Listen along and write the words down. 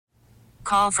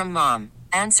Call from mom.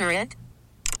 Answer it.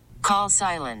 Call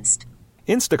silenced.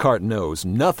 Instacart knows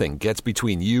nothing gets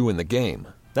between you and the game.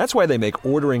 That's why they make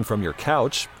ordering from your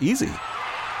couch easy.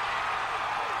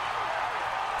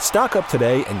 Stock up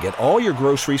today and get all your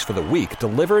groceries for the week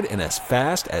delivered in as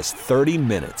fast as 30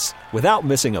 minutes without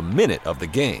missing a minute of the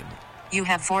game. You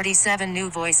have 47 new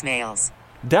voicemails.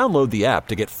 Download the app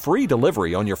to get free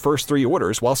delivery on your first 3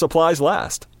 orders while supplies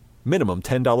last. Minimum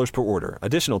 $10 per order.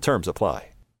 Additional terms apply.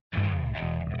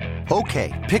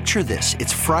 Okay, picture this.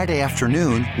 It's Friday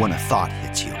afternoon when a thought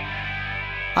hits you.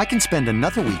 I can spend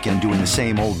another weekend doing the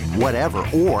same old whatever,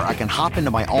 or I can hop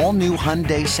into my all-new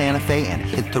Hyundai Santa Fe and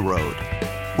hit the road.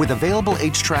 With available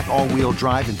H-Track all-wheel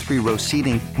drive and 3-row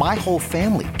seating, my whole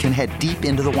family can head deep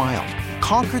into the wild.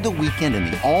 Conquer the weekend in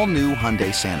the all-new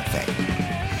Hyundai Santa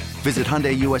Fe. Visit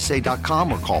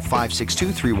HyundaiUSA.com or call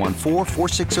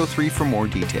 562-314-4603 for more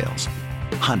details.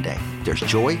 Hyundai, there's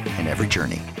joy in every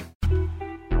journey.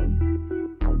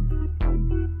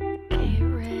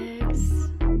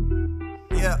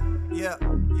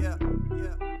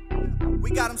 We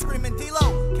got them screaming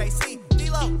D-Lo, KC,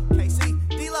 D-Lo, KC,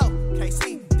 D-Lo,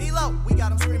 KC, D-Lo. We got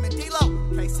them screaming D-Lo,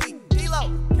 KC, D-Lo,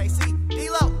 KC,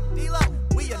 D-Lo, D-Lo.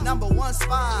 We your number one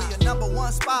spot. We your number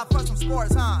one spot for some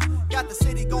sports, huh? Got the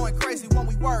city going crazy when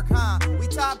we work, huh? We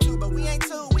top 2, but we ain't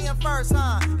 2, we in first,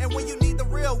 huh? And when you need the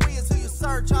real, we is who you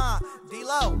search, huh?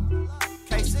 D-Lo,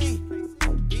 KC,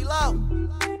 D-Lo,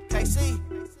 KC,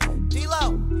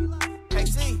 D-Lo,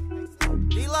 KC,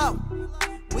 D-Lo.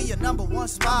 We your number one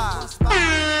spot. We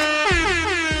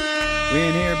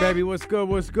in here, baby. What's good?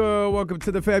 What's good? Welcome to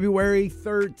the February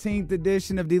 13th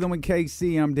edition of D-Lo and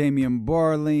KC. I'm Damian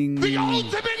Barling. The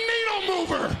ultimate needle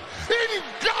mover in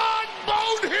God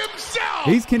mode himself.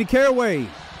 He's Kenny Caraway.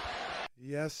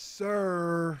 Yes,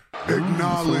 sir.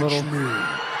 Acknowledge me.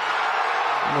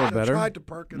 A little better. I tried to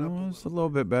perk it up. It's a little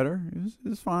bit better.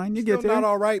 It's fine. You Still get there. not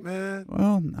all right, man.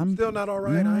 Well, I'm Still not all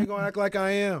right. I ain't gonna act like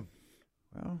I am.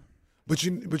 Well, but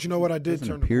you know what? I did doesn't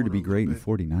turn the appear corner to be a great in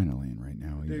little bit. 49er land right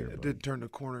now either. I did turn the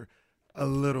corner a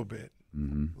little bit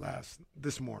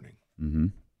this morning. Mm-hmm.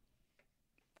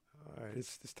 All right,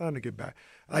 it's time to get back.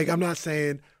 Like, I'm not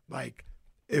saying like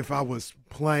if I was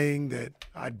playing that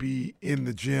I'd be in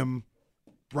the gym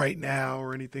right now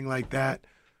or anything like that,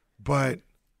 but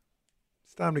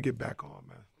it's time to get back on,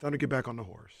 man. Time to get back on the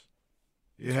horse.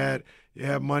 You had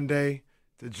Monday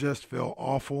to just feel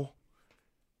awful.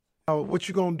 What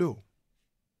you gonna do?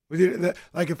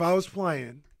 Like, if I was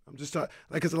playing, I'm just like,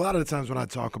 because a lot of the times when I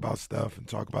talk about stuff and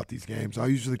talk about these games, I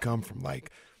usually come from like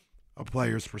a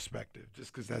player's perspective,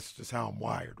 just because that's just how I'm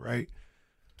wired, right?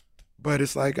 But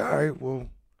it's like, all right, well,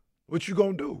 what you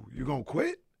gonna do? You gonna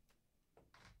quit?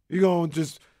 You gonna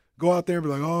just go out there and be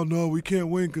like, oh no, we can't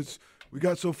win because we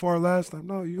got so far last time?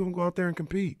 No, you gonna go out there and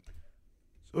compete.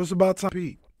 So it's about time to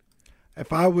compete.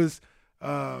 If I was,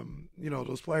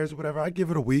 those players or whatever, I'd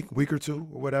give it a week or two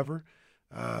or whatever.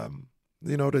 To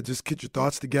just get your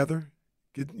thoughts together.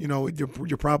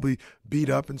 You're probably beat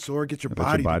up and sore. Get your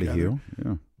body together. Heal.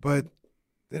 Yeah. But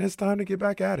then it's time to get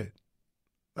back at it.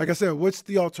 Like I said, what's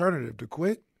the alternative? To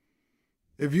quit?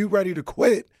 If you ready to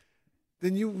quit,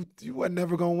 then you wasn't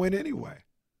never gonna win anyway.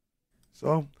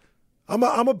 So I'm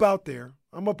about there.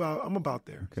 I'm about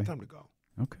there. Okay. It's time to go.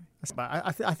 Okay.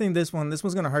 But I think this one's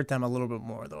going to hurt them a little bit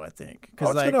more, though. I think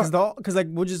because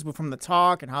we're just from the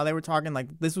talk and how they were talking,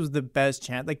 like this was the best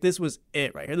chance. Like this was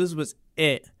it right here. This was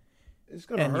it. It's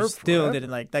gonna and hurt. You still forever.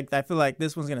 didn't like. I feel like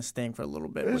this one's going to sting for a little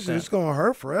bit. It's gonna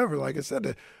hurt forever. Like I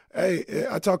said,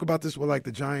 I talk about this with like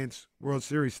the Giants World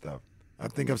Series stuff. I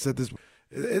think I've said this.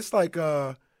 It's like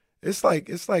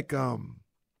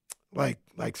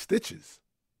stitches,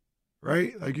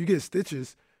 right? Like you get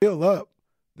stitches, heal up.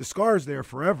 The scar's there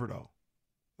forever though.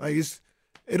 Like it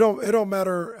don't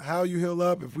matter how you heal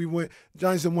up. If we win,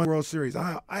 Giants have won World Series.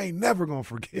 I ain't never gonna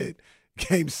forget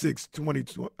Game 6,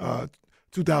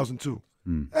 2002,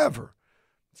 ever.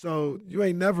 So you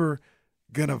ain't never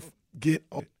gonna get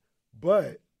it,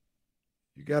 but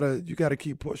you gotta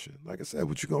keep pushing. Like I said,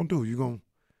 what you gonna do? You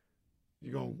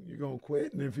gonna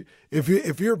quit? And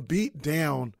if you're beat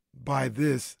down by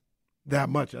that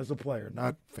much as a player,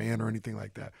 not fan or anything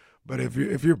like that. But if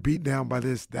you're beat down by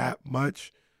that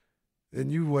much,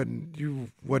 then you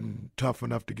wasn't tough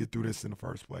enough to get through this in the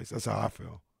first place. That's how I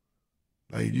feel.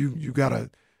 Like you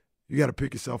gotta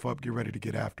pick yourself up, get ready to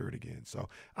get after it again. So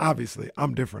obviously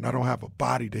I'm different. I don't have a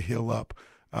body to heal up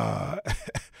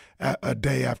a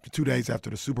day after 2 days after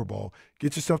the Super Bowl.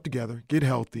 Get yourself together, get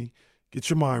healthy,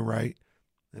 get your mind right.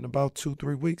 In about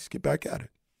 2-3 weeks, get back at it.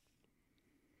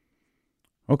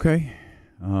 Okay.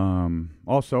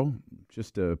 Also,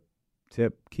 just a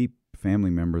tip: keep family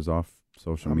members off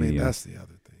social I mean, media. that's the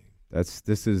other thing. This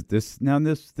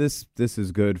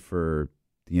is good for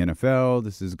the NFL.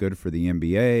 This is good for the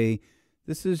NBA.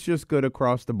 This is just good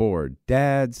across the board.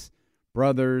 Dads,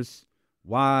 brothers,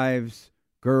 wives,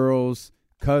 girls,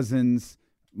 cousins,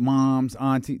 moms,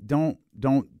 auntie. Don't.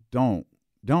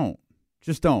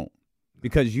 Just don't.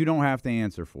 Because you don't have to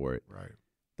answer for it. Right.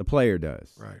 The player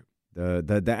does. Right.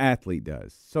 The athlete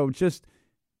does. So just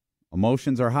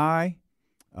emotions are high.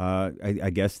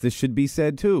 I guess this should be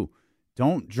said too.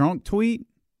 Don't drunk tweet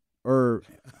or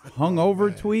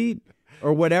hungover tweet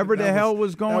or whatever the hell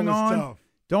was going on. Tough.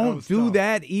 Don't do tough.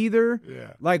 that either.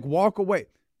 Yeah. Like walk away.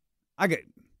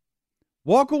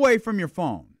 Walk away from your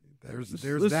phone. There's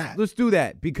let's, that. Let's do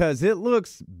that because it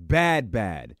looks bad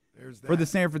There's that. for the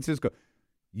San Francisco.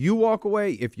 You walk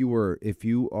away if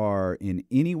you are in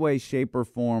any way, shape, or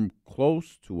form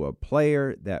close to a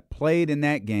player that played in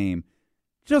that game.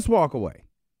 Just walk away.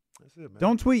 That's it, man.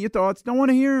 Don't tweet your thoughts. Don't want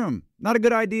to hear them. Not a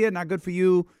good idea. Not good for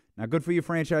you. Not good for your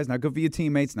franchise. Not good for your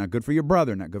teammates. Not good for your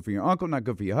brother. Not good for your uncle. Not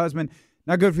good for your husband.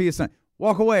 Not good for your son.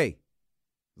 Walk away.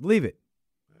 Leave it.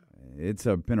 It's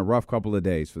been a rough couple of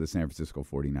days for the San Francisco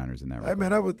 49ers in that regard. Hey,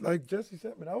 man, that was, like Jesse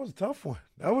said, man, that was a tough one.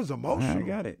 That was emotional. I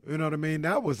got it. You know what I mean?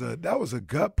 That was a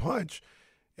gut punch.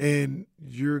 And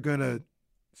you're going to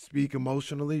speak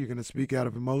emotionally. You're going to speak out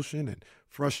of emotion and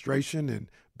frustration and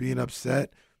being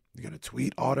upset. You're going to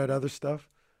tweet all that other stuff.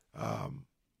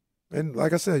 And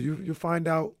like I said, you find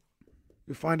out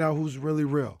who's really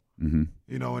real,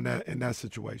 you know, in that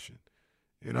situation.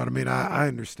 You know what I mean? I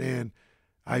understand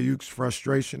Ayuk's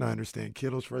frustration. I understand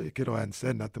Kittle's frustration. Kittle hadn't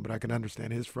said nothing, but I can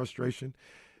understand his frustration.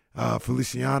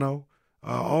 Feliciano,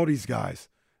 all these guys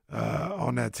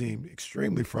on that team,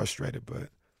 extremely frustrated. But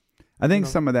I think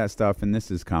some of that stuff, and this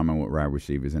is common with wide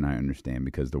receivers, and I understand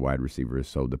because the wide receiver is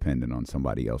so dependent on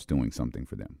somebody else doing something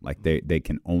for them. Like they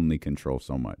can only control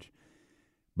so much.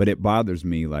 But it bothers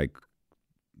me, like,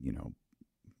 you know,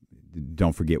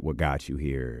 don't forget what got you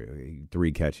here.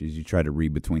 3 catches. You try to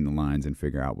read between the lines and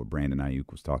figure out what Brandon Ayuk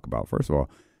was talking about. First of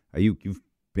all, Ayuk, you've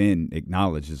been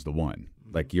acknowledged as the one.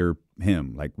 Like, you're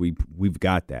him. Like, we've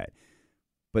got that.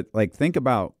 But, like, think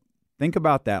about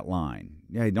that line.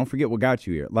 Yeah, don't forget what got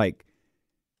you here. Like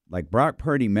Brock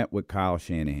Purdy met with Kyle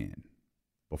Shanahan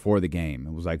before the game.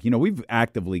 It was like, you know, we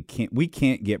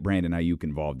can't get Brandon Ayuk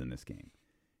involved in this game.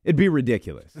 It'd be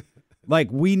ridiculous.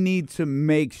 Like, we need to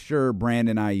make sure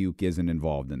Brandon Ayuk isn't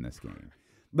involved in this game.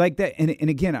 Like that, and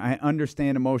again, I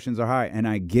understand emotions are high, and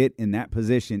I get in that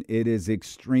position, it is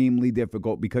extremely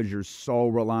difficult because you're so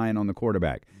reliant on the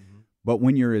quarterback. But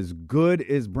when you're as good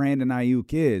as Brandon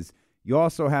Ayuk is, you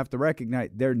also have to recognize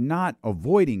they're not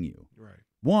avoiding you. right.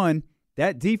 One,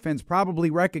 that defense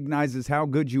probably recognizes how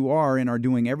good you are and are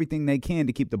doing everything they can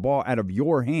to keep the ball out of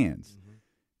your hands.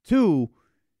 2,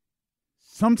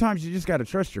 sometimes you just got to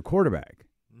trust your quarterback.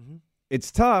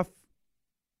 It's tough,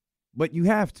 but you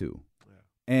have to.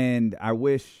 Yeah. And I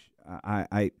wish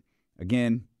I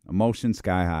again, emotion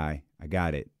sky high. I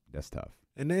got it. That's tough.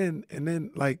 And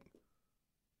then like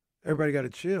everybody got to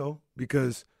chill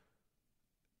because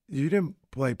you didn't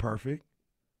play perfect.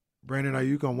 Brandon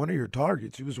Ayuk on one of your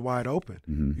targets, he was wide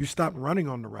open. You stopped running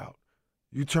on the route.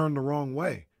 You turned the wrong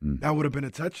way. That would have been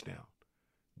a touchdown.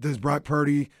 Does Brock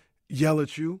Purdy yell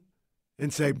at you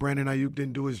and say Brandon Ayuk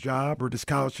didn't do his job? Or does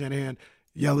Kyle Shanahan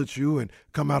yell at you and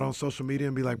come out on social media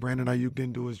and be like, Brandon Ayuk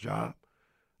didn't do his job?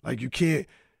 Like, you can't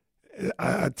 –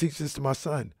 I teach this to my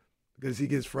son because he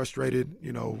gets frustrated,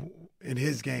 you know, in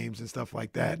his games and stuff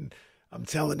like that. And I'm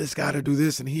telling this guy to do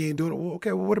this and he ain't doing it. Well,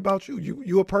 okay, well, what about you?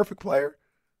 You a perfect player?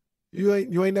 You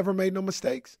ain't never made no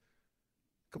mistakes?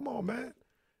 Come on, man.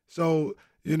 So,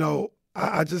 you know,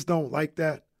 I just don't like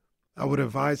that. I would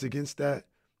advise against that,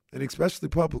 and especially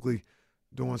publicly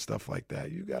doing stuff like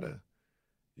that. You gotta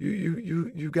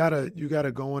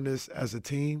go on this as a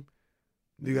team.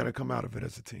 You gotta come out of it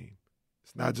as a team.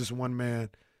 It's not just one man.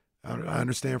 I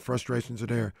understand frustrations are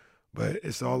there, but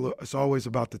it's always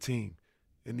about the team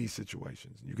in these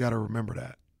situations. You got to remember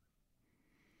that.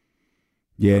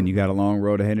 Yeah, and you got a long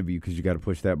road ahead of you because you got to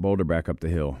push that boulder back up the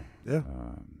hill. Yeah.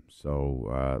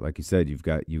 So, like you said,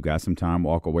 you've got some time.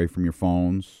 Walk away from your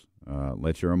phones.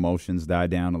 Let your emotions die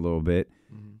down a little bit,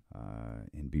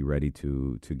 and be ready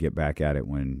to get back at it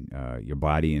when your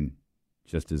body and,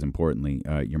 just as importantly,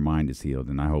 your mind is healed.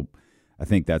 And I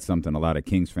think that's something a lot of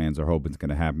Kings fans are hoping is going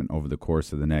to happen over the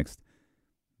course of the next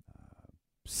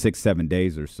 6-7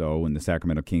 days or so when the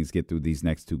Sacramento Kings get through these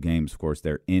next 2 games. Of course,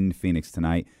 they're in Phoenix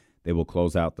tonight. They will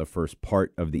close out the first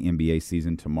part of the NBA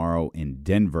season tomorrow in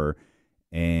Denver.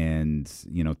 And,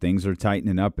 you know, things are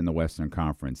tightening up in the Western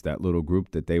Conference. That little group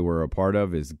that they were a part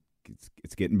of it's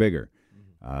getting bigger.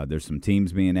 There's some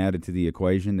teams being added to the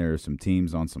equation. There are some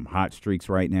teams on some hot streaks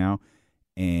right now.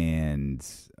 And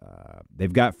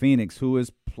they've got Phoenix, who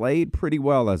has played pretty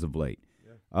well as of late.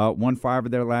 Won 5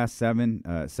 of their last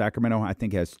 7. Sacramento, I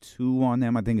think, has 2 on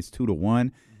them. I think it's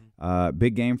 2-1.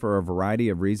 Big game for a variety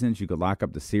of reasons. You could lock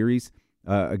up the series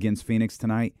against Phoenix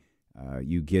tonight.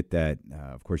 You get that,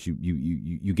 of course,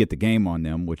 you get the game on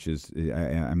them, which is,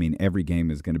 I mean, every game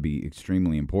is going to be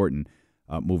extremely important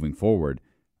moving forward.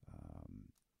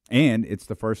 And it's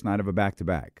the first night of a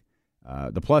back-to-back.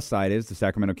 The plus side is the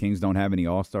Sacramento Kings don't have any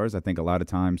All-Stars. I think a lot of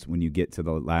times when you get to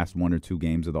the last 1 or 2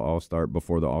 games of the All-Star,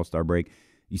 before the All-Star break,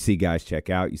 you see guys check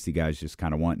out. You see guys just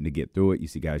kind of wanting to get through it. You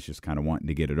see guys just kind of wanting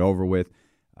to get it over with.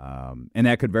 And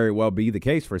that could very well be the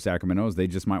case for Sacramento. They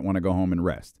just might want to go home and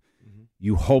rest. Mm-hmm.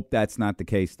 You hope that's not the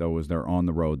case, though, as they're on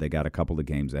the road. They got a couple of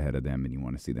games ahead of them, and you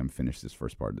want to see them finish this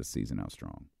first part of the season out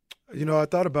strong. You know, I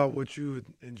thought about what you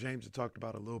and James had talked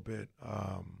about a little bit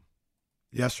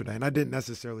yesterday, and I didn't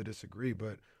necessarily disagree,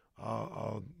 but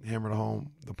I'll hammer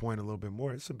home the point a little bit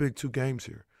more. It's a big 2 games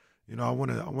here. You know, I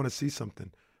want to see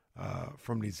something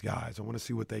from these guys. I want to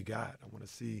see what they got. I want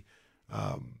to see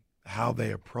how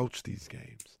they approach these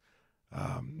games.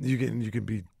 You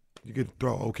could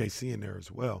throw OKC in there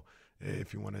as well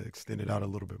if you want to extend it out a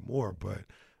little bit more. But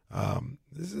I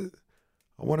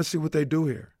want to see what they do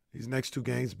here. These next 2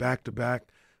 games back to back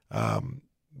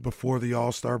before the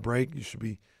All-Star break. You should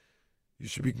be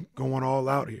going all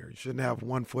out here. You shouldn't have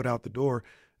 1 foot out the door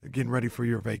getting ready for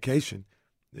your vacation.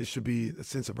 It should be a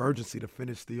sense of urgency to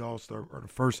finish the All-Star or the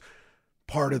first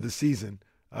part of the season,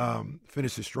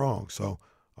 finish it strong. So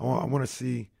I want to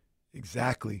see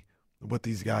exactly what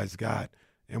these guys got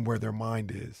and where their mind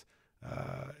is.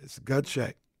 It's a gut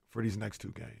check for these next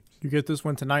 2 games. You get this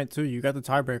one tonight, too. You got the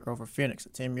tiebreaker over Phoenix, a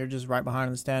team you're just right behind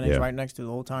in the standings, right next to the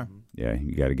whole time. Yeah,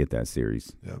 you got to get that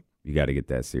series. Yep. You got to get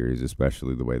that series,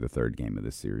 especially the way the 3rd game of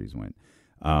this series went.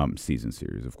 Season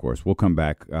series, of course. We'll come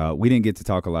back. We didn't get to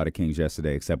talk a lot of Kings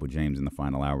yesterday, except with James in the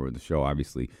final hour of the show.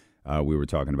 Obviously, we were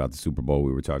talking about the Super Bowl.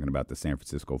 We were talking about the San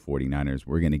Francisco 49ers.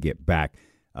 We're going to get back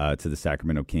to the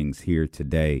Sacramento Kings here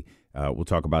today. We'll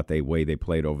talk about the way they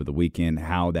played over the weekend,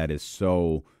 how that is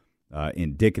so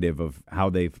indicative of how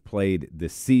they've played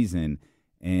this season,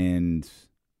 and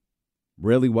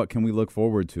really what can we look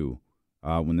forward to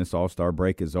when this All-Star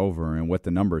break is over and what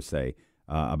the numbers say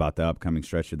about the upcoming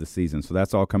stretch of the season. So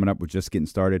that's all coming up. We're just getting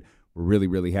started. We're really,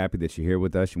 really happy that you're here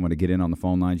with us. You want to get in on the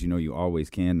phone lines, you know you always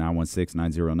can,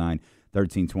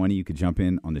 916-909-1320. You could jump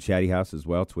in on the Chatty House as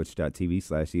well,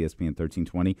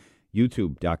 twitch.tv/ESPN1320,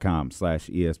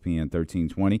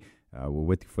 youtube.com/ESPN1320. We're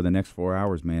with you for the next 4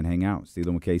 hours, man. Hang out.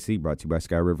 Steelin' with KC, brought to you by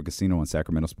Sky River Casino and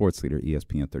Sacramento Sports Leader,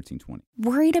 ESPN 1320.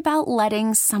 Worried about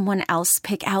letting someone else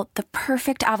pick out the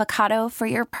perfect avocado for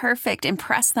your perfect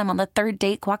impress them on the 3rd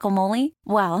date guacamole?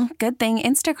 Well, good thing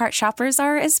Instacart shoppers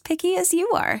are as picky as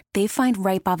you are. They find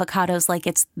ripe avocados like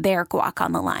it's their guac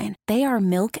on the line. They are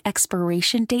milk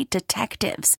expiration date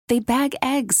detectives. They bag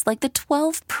eggs like the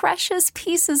 12 precious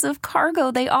pieces of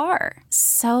cargo they are.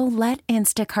 So let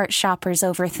Instacart shoppers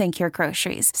overthink your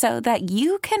groceries so that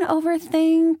you can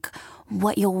overthink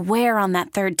what you'll wear on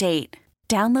that 3rd date.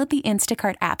 Download the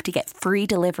Instacart app to get free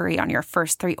delivery on your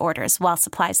first 3 orders while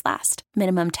supplies last.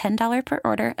 Minimum $10 per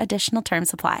order. Additional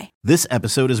terms apply. This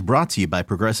episode is brought to you by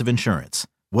Progressive Insurance.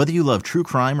 Whether you love true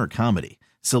crime or comedy,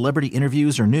 celebrity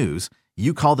interviews or news,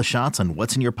 you call the shots on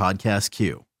what's in your podcast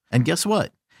queue. And guess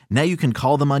what? Now you can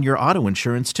call them on your auto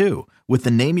insurance too with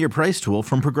the Name Your Price tool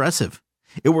from Progressive.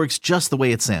 It works just the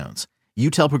way it sounds. You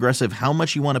tell Progressive how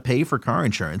much you want to pay for car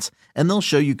insurance, and they'll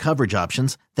show you coverage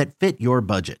options that fit your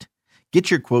budget. Get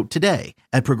your quote today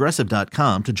at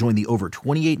Progressive.com to join the over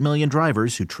 28 million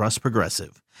drivers who trust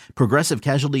Progressive. Progressive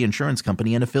Casualty Insurance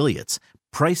Company and Affiliates.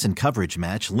 Price and coverage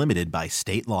match limited by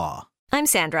state law. I'm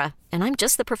Sandra, and I'm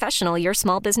just the professional your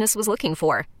small business was looking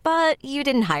for. But you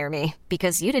didn't hire me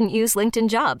because you didn't use LinkedIn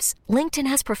Jobs. LinkedIn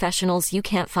has professionals you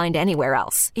can't find anywhere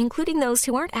else, including those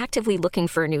who aren't actively looking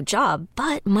for a new job,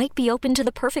 but might be open to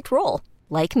the perfect role,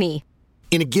 like me.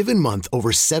 In a given month,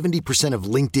 over 70% of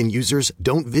LinkedIn users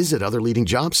don't visit other leading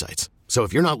job sites. So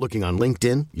if you're not looking on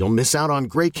LinkedIn, you'll miss out on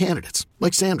great candidates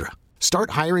like Sandra.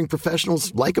 Start hiring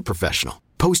professionals like a professional.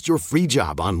 Post your free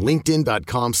job on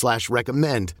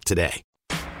linkedin.com/recommend today.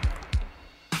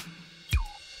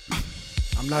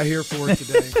 I'm not here for it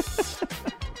today.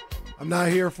 I'm not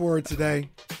here for it today.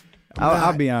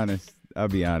 I'll be honest.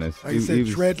 Like I said,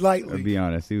 tread lightly. I'll be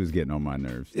honest. He was getting on my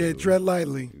nerves. Yeah, tread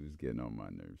lightly. He was getting on my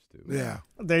nerves, too. Yeah.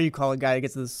 There you call a guy that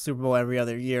gets to the Super Bowl every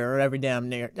other year or every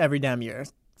damn year.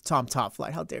 Top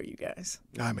flight. How dare you guys?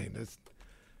 I mean,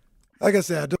 like I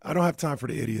said, I don't have time for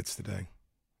the idiots today.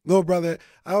 Little brother,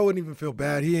 I wouldn't even feel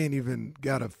bad. He ain't even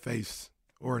got a face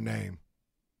or a name.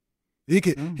 He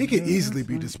could easily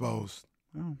be disposed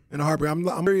in a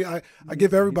heartbeat. I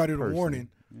give everybody the warning,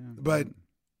 but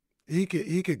he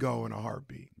could go in a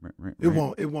heartbeat. It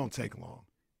won't take long.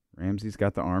 Ramsey's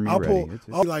got the army I'll ready.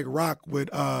 I'll be like Rock with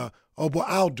oh boy,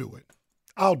 I'll do it.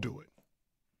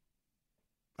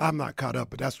 I'm not caught up,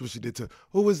 but that's what she did to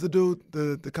who was the dude,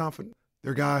 the confident,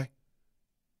 their guy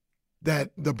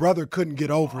that the brother couldn't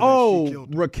get over. That she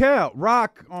killed Raquel,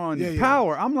 Rock on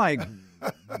Power. I'm like,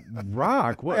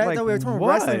 Rock? What? I thought we were talking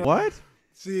wrestling. What?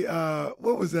 See,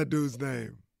 what was that dude's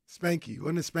name? Spanky.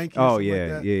 Wasn't it Spanky? Oh,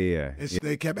 yeah, like yeah. And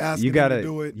they kept asking him to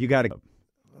do it.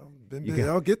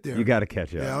 I'll get there. You got to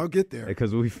catch up. Yeah, I'll get there.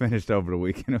 Because we finished over the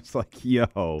weekend. It was like,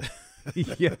 yo,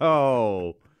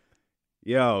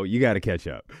 you got to catch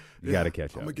up. You got to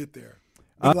catch up. I'm going to get there.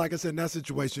 But like I said, in that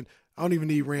situation, I don't even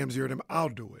need Ramsey or them. I'll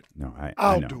do it. No,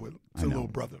 I'll do it to little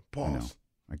brother. Pause.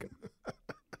 I'm going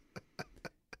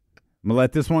to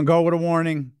let this one go with a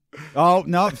warning. Oh,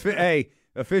 no. Hey,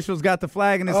 official's got the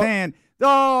flag in his hand.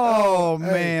 Oh,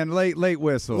 man. Hey, late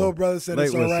whistle. Little brother said late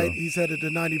it's all whistle. right. He's headed to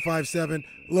 95.7.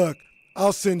 Look,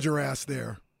 I'll send your ass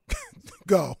there.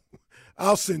 Go.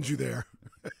 I'll send you there.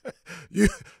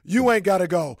 You ain't got to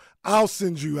go. I'll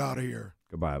send you out of here.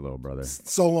 Goodbye, little brother.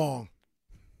 So long.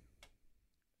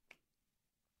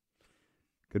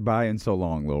 Goodbye and so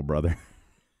long, little brother.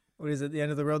 What is it, the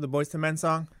end of the road, the Boys to Men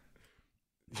song?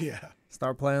 Yeah.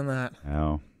 Start playing that.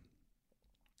 Oh.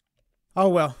 Oh,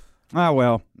 well. Ah,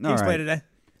 well. Kings play today.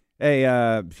 Hey,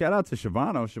 shout out to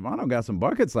Shavano. Shavano got some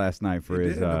buckets last night for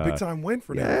his a big-time win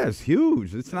for them. Yeah, it's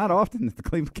huge. It's not often that the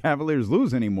Cleveland Cavaliers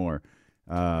lose anymore.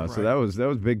 Right. So that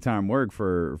was big-time work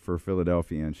for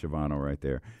Philadelphia and Shavano right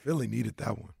there. Philly needed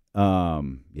that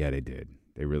one. Yeah, they did.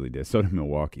 They really did. So did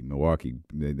Milwaukee. Milwaukee,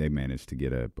 they managed to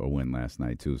get a win last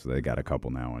night too. So they got a couple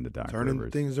now on the Doc Turning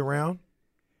Rivers. things around.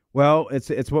 Well,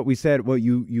 it's what we said. Well,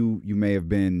 you may have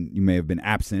been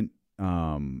absent.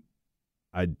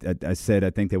 I said I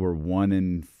think they were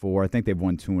 1-4. I think they've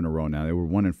won 2 in a row now. They were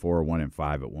 1-4 or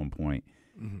 1-5 at one point.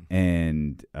 Mm-hmm.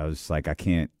 And I was like, I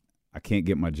can't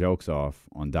get my jokes off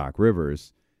on Doc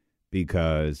Rivers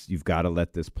because you've got to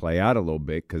let this play out a little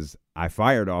bit because I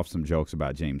fired off some jokes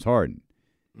about James Harden.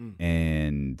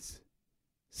 And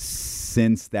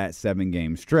since that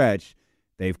 7-game stretch,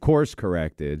 they've course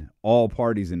corrected. All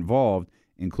parties involved,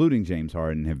 including James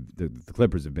Harden, the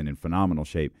Clippers have been in phenomenal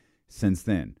shape since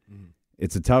then.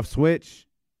 It's a tough switch.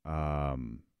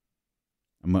 I'm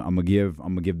gonna give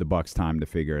the Bucks time to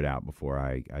figure it out before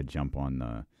I jump on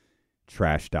the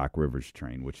trash Doc Rivers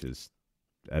train, which is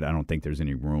I don't think there's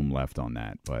any room left on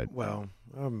that. But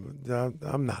I'm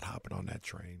not hopping on that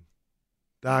train.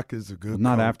 Doc is a good.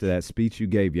 Not coach. after that speech you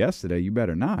gave yesterday. You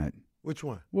better not. Which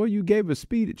one? Well, you gave a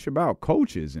speech about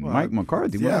coaches and Mike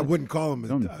McCarthy. Yeah, I wouldn't call him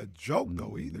a joke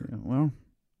though either. Yeah, well,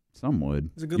 some would.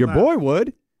 Your boy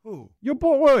would. Who? Your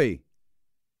boy.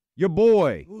 Your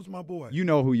boy. Who's my boy? You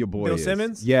know who your boy Bill is.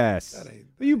 Simmons? Yes.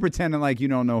 Are you pretending like you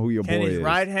don't know who your Kenny's boy is?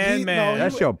 right-hand man.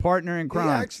 That's your partner in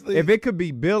crime. If it could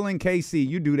be Bill and KC,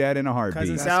 you do that in a heartbeat.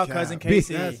 Cousin Sal, cousin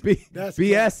KC. That's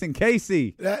BS cap. and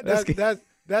KC.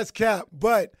 That's cap.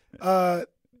 But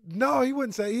no, he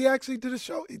wouldn't say. He actually did a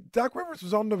show. Doc Rivers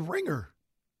was on The Ringer.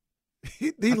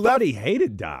 He thought he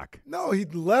hated Doc. No, he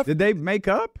left. Did they make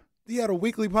up? He had a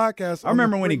weekly podcast. I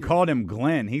remember when he called him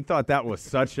Glenn. He thought that was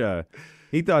such a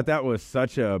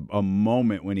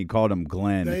moment when he called him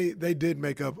Glenn. They did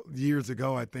make up years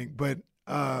ago, I think. But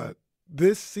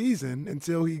this season,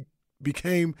 until he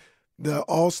became the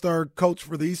all-star coach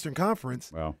for the Eastern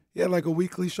Conference, he had like a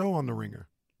weekly show on The Ringer.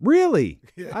 Really?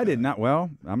 Yeah. I did not. Well,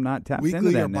 I'm not tapped into that.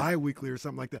 Weekly or bi-weekly or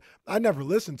something like that. I never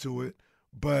listened to it,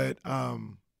 but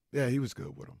yeah, he was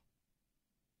good with him.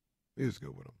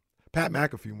 Pat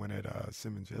McAfee went at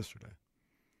Simmons yesterday.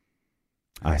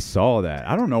 I saw that.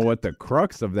 I don't know what the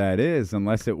crux of that is,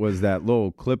 unless it was that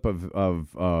little clip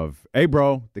of hey,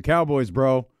 bro, the Cowboys,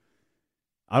 bro.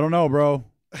 I don't know, bro.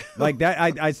 Like that.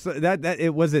 I saw that.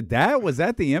 It was it that was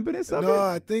that the impetus of it? No,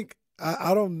 I think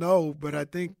I don't know, but I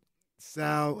think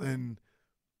Sal and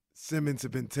Simmons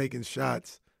have been taking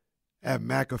shots at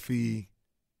McAfee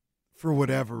for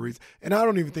whatever reason, and I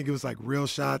don't even think it was like real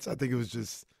shots. I think it was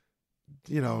just,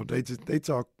 they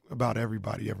talk about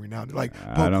everybody every now and then. Like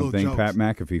I don't think jokes. Pat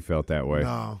McAfee felt that way.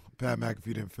 No, Pat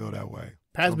McAfee didn't feel that way.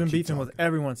 Pat's been beefing with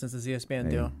everyone since the ESPN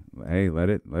deal. Hey, let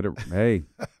it. Hey,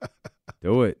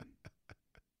 do it.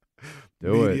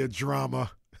 Media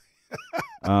drama.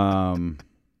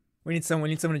 We need someone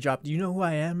to drop. Do you know who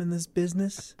I am in this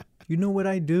business? You know what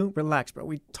I do? Relax, bro.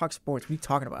 We talk sports. What are you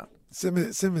talking about?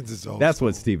 Simmons is old. That's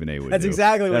what Stephen A. would do. That's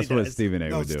exactly what That's he what does. Stephen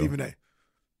A. would do. Stephen A.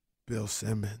 Bill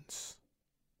Simmons,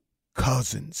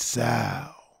 Cousin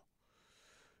Sal,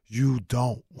 you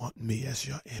don't want me as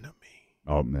your enemy.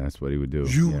 Oh, man, that's what he would do.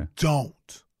 You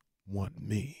don't want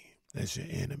me as your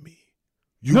enemy.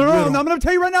 No, I'm going to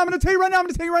tell you right now. I'm going to tell you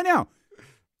right now.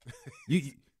 You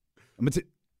don't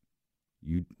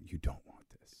want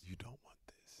this. You don't want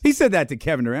this. He said that to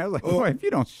Kevin Durant. I was like, boy, if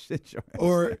you don't sit your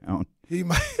ass down. He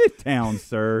might sit down,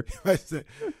 sir. He might say,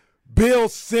 Bill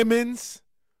Simmons,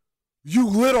 you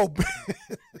little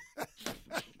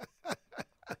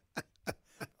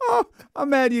Oh, I'm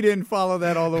mad you didn't follow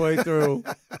that all the way through.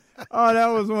 Oh, that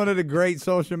was one of the great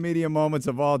social media moments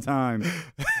of all time.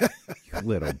 You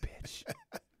little bitch.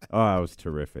 Oh, that was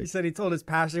terrific. He said he told his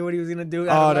pastor what he was going to do.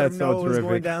 Oh, that's so terrific.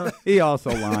 terrific. Down. He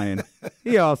also lying.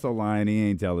 He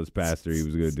ain't tell his pastor he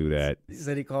was going to do that. He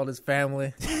said he called his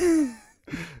family.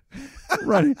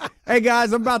 Running. Hey,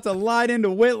 guys, I'm about to light into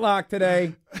Whitlock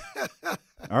today.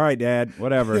 All right, Dad.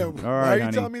 Whatever. Yeah, all right, why are you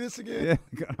honey. telling me this again?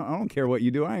 Yeah, I don't care what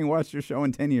you do. I ain't watched your show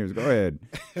in 10 years. Go ahead.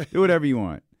 Do whatever you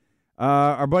want.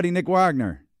 Our buddy Nick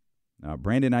Wagner.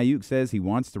 Brandon Ayuk says he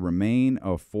wants to remain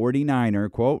a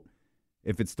 49er. Quote,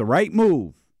 if it's the right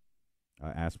move.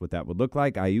 Asked what that would look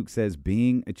like. Ayuk says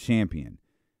being a champion.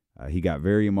 He got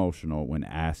very emotional when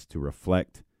asked to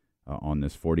reflect on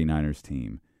this 49ers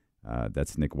team.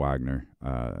 That's Nick Wagner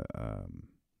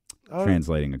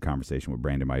translating a conversation with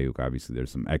Brandon Ayuk. Obviously,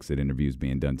 there's some exit interviews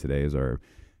being done today as our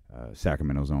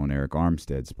Sacramento's own Eric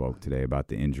Armstead spoke today about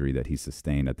the injury that he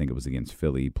sustained. I think it was against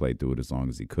Philly. He played through it as long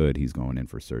as he could. He's going in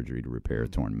for surgery to repair a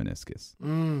torn meniscus.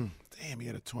 Damn, he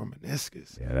had a torn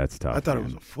meniscus. Yeah, that's tough. I thought it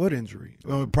was a foot injury.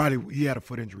 Well, probably he had a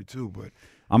foot injury too, but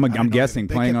I'm guessing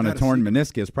playing on a torn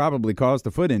meniscus probably caused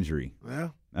a foot injury.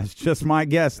 Yeah. That's just my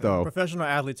guess, though. Professional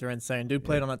athletes are insane. Dude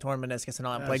played on a torn meniscus and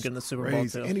all that, played good in the Super Bowl,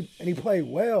 too. And he played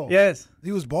well. Yes.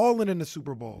 He was balling in the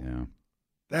Super Bowl. Yeah.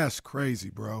 That's crazy,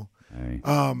 bro. Hey.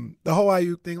 The whole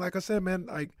Ayuk thing, like I said, man,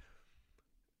 like,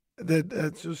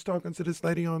 just talking to this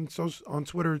lady on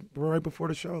Twitter right before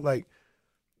the show, like,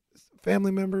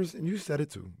 family members, and you said it,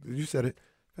 too. You said it.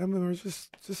 Family members,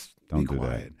 just Don't be do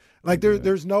quiet. that. Like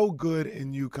there's no good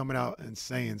in you coming out and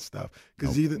saying stuff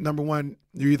because either number one,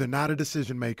 you're either not a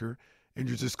decision maker and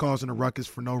you're just causing a ruckus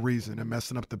for no reason and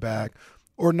messing up the bag,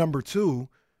 or number two,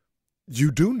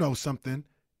 you do know something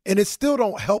and it still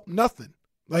don't help nothing.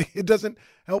 Like it doesn't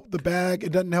help the bag,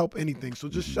 it doesn't help anything. So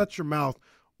just shut your mouth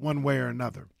one way or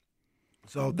another.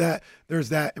 So there's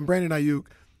that. And Brandon Ayuk,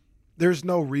 there's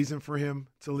no reason for him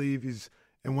to leave. He's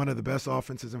in one of the best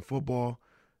offenses in football.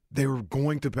 They were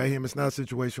going to pay him. It's not a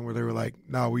situation where they were like,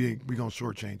 no, we going to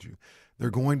shortchange you. They're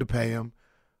going to pay him.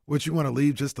 What, you want to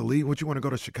leave just to leave? What, you want to go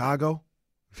to Chicago?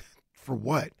 For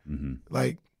what? Mm-hmm.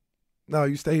 Like, no,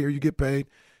 you stay here, you get paid,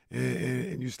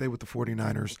 and you stay with the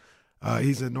 49ers.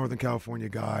 He's a Northern California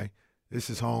guy. This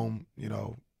is home,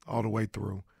 all the way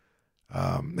through.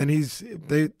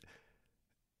 And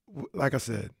like I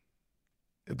said,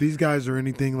 if these guys are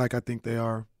anything like I think they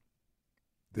are,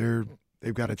 they've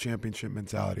got a championship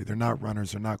mentality. They're not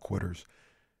runners. They're not quitters.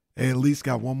 They at least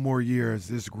got one more year as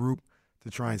this group to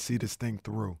try and see this thing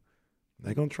through.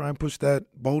 They're going to try and push that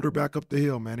boulder back up the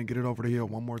hill, man, and get it over the hill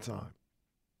one more time.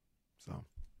 So,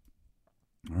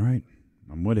 all right.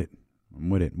 I'm with it.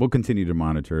 We'll continue to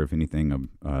monitor if anything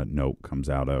of note comes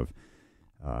out of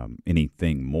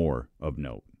anything more of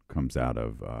note comes out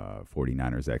of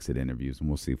 49ers exit interviews, and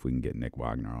we'll see if we can get Nick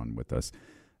Wagner on with us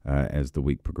as the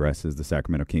week progresses. The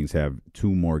Sacramento Kings have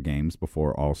 2 more games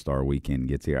before All-Star Weekend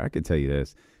gets here. I can tell you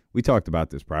this. We talked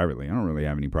about this privately. I don't really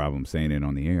have any problem saying it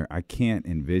on the air. I can't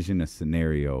envision a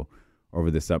scenario over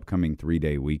this upcoming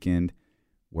 3-day weekend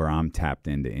where I'm tapped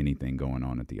into anything going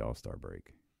on at the All-Star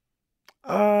break.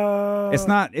 It's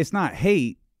not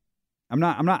hate. I'm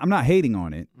not hating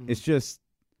on it. Mm-hmm. It's just,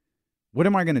 what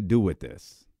am I going to do with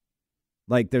this?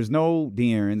 Like, there's no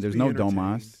De'Aaron, there's no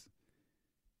Domas.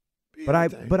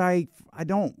 But I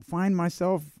don't find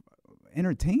myself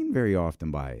entertained very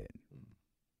often by it.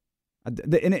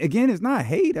 And again, it's not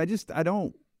hate. I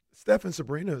don't. Steph and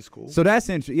Sabrina is cool. So that's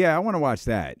interesting. Yeah, I want to watch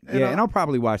that. And and I'll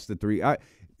probably watch the 3.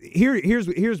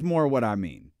 Here's more what I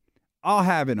mean. I'll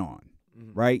have it on,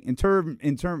 right?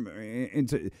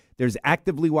 There's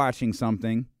actively watching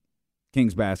something,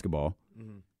 Kings basketball,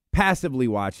 passively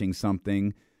watching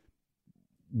something,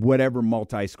 whatever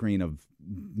multi-screen of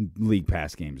League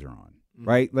Pass games are on,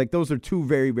 right? Like, those are 2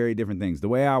 very, very different things. The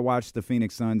way I watched the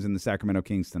Phoenix Suns and the Sacramento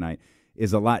Kings tonight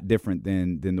is a lot different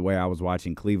than the way I was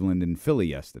watching Cleveland and Philly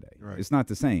yesterday. Right. It's not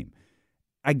the same.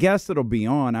 I guess it'll be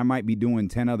on. I might be doing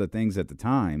 10 other things at the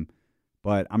time,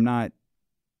 but I'm not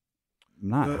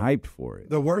hyped for it.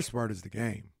 The worst part is the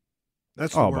game.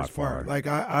 That's the worst part. Like,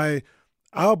 I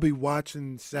I'll be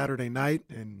watching Saturday night,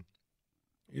 and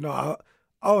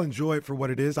I'll enjoy it for what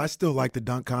it is. I still like the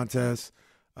dunk contest.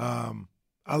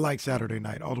 I like Saturday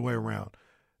night all the way around.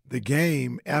 The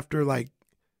game, after like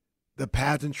the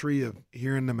pageantry of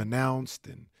hearing them announced,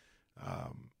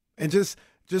 and just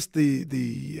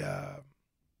the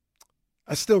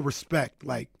I still respect,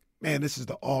 like, man, this is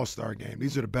the all-star game.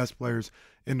 These are the best players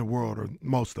in the world, or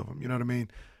most of them. You know what I mean?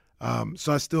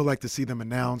 So I still like to see them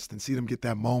announced and see them get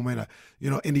that moment.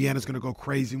 Indiana's going to go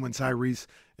crazy when Tyrese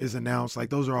is announced. Like,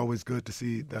 those are always good to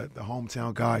see the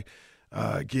hometown guy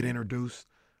get introduced.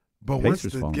 But once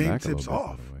the game tips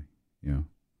off,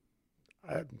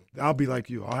 I'll be like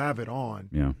you. I'll have it on.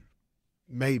 Yeah.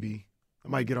 Maybe. I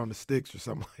might get on the sticks or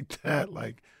something like that.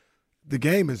 Like, the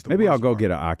game is the Maybe I'll go part.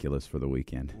 get an Oculus for the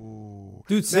weekend. Ooh.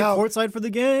 Dude, sit courtside for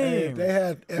the game. They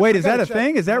had. Wait, is that a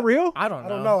thing? Is that real? I don't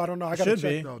know. I don't know. I got to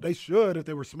check, though. They should if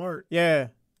they were smart. Yeah.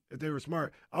 If they were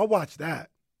smart. I'll watch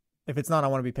that. If it's not, I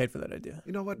want to be paid for that idea.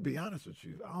 You know what? To be honest with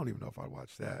you, I don't even know if I'd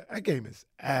watch that. That game is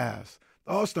ass.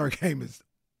 The All-Star game is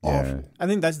awful. I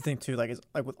think that's the thing, too. Like, it's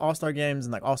like with All-Star games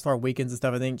and like All-Star weekends and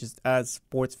stuff, I think just as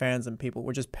sports fans and people,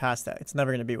 we're just past that. It's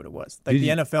never going to be what it was. Like, the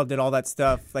NFL did all that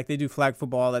stuff. Like, they do flag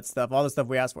football, all that stuff. All the stuff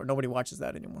we asked for. Nobody watches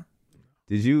that anymore.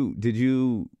 Did you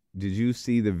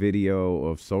see the video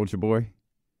of Soulja Boy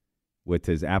with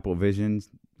his Apple Vision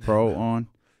Pro on?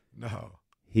 No.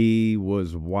 He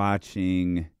was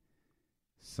watching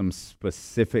some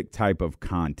specific type of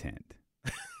content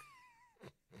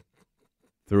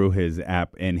through his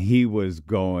app, and he was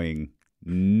going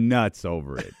nuts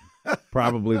over it.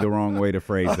 Probably the wrong way to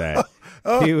phrase that.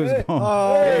 He was going,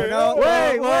 wait.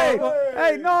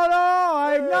 No,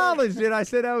 I acknowledged it. I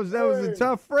said that was a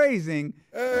tough phrasing.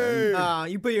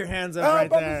 You put your hands up right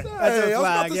there. That's a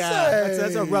flag, yeah.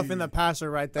 That's a roughing the passer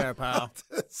right there, pal.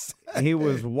 He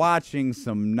was watching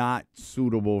some not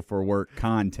suitable for work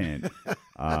content,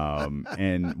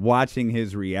 and watching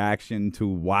his reaction to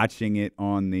watching it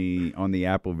on the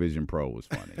Apple Vision Pro was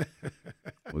funny.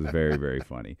 It was very, very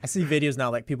funny. I see videos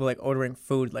now, like people like ordering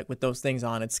food like with those things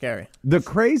on. It's scary. The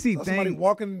crazy thing, somebody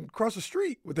walking across the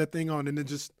street with that thing on, and then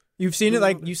just you've seen it,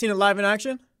 like you've seen it live in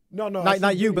action. No,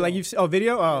 not you, but like you've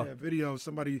video. Oh, yeah, video.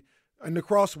 Somebody in the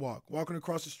crosswalk, walking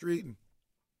across the street and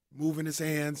moving his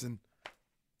hands, and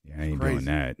I ain't doing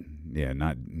that. Yeah,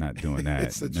 not doing that.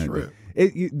 It's a trip.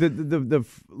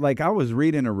 Like I was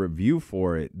reading a review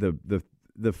for it.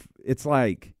 It's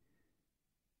like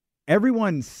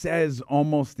everyone says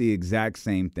almost the exact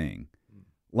same thing.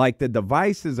 Like the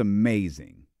device is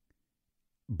amazing,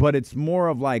 but it's more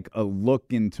of like a look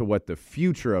into what the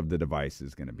future of the device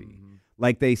is going to be. Mm-hmm.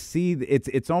 Like they see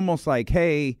it's almost like,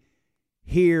 hey,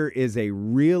 here is a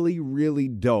really, really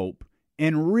dope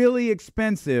and really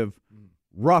expensive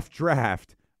rough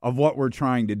draft of what we're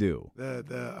trying to do.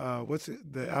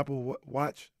 The Apple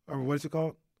Watch, or what is it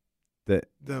called?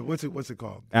 What's it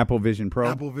called? Apple Vision Pro.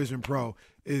 Apple Vision Pro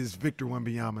is Victor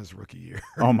Wembanyama's rookie year.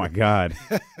 Oh my God!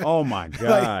 Oh my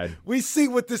God! Like, we see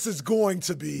what this is going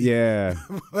to be. Yeah,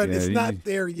 but it's not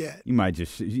there yet. You might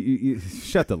just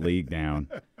shut the league down.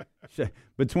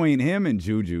 Between him and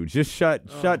Juju, just shut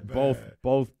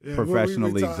both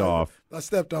professional leagues off. I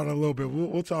stepped on it a little bit.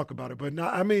 We'll talk about it, but no,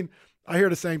 I mean, I hear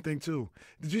the same thing too.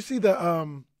 Did you see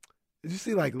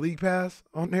like League Pass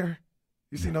on there?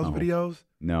 You seen those videos?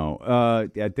 No.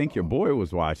 I think your boy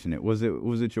was watching it. Was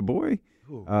it your boy?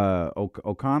 Who?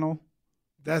 O'Connell?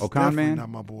 That's O'Connell, definitely man? not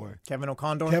my boy. Kevin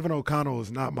O'Connell? Kevin O'Connell is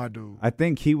not my dude. I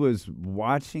think he was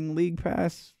watching League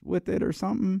Pass with it or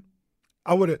something.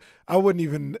 I wouldn't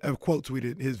even have quote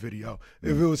tweeted his video.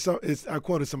 If it was I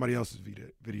quoted somebody else's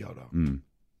video though.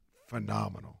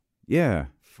 Phenomenal. Yeah.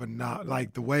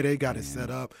 Like the way they got it set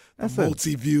up, the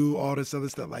multi-view, all this other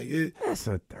stuff. Like that's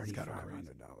a $3,500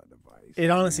 device.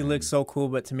 It honestly looks so cool,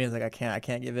 but to me, it's like I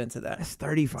can't give in to that. That's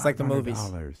 $3,500. It's like the movies.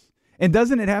 And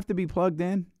doesn't it have to be plugged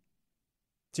in?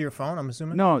 To your phone, I'm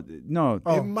assuming? No.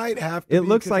 Oh. It might have to It be,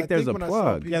 looks like there's a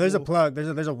plug. Yeah, there's a plug.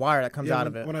 There's a wire that comes out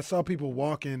of it. When I saw people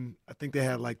walking, I think they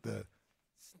had like the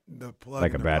plug,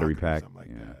 like a battery pack, or something like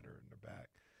that, or in the back.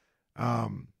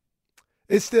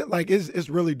 It's still like it's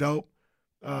really dope.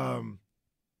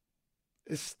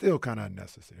 It's still kind of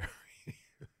unnecessary.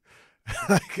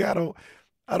 Like I don't.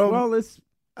 Well,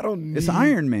 I don't need it's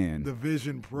Iron Man. The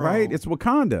Vision Pro. Right? It's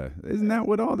Wakanda. Isn't that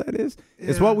what all that is? Yeah.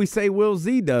 It's what we say Will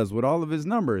Z does with all of his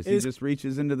numbers. He just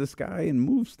reaches into the sky and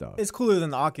moves stuff. It's cooler than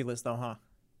the Oculus, though, huh?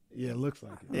 Yeah, it looks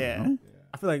like it. Yeah.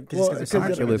 I feel like the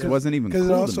Oculus wasn't even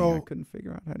cool to me. I couldn't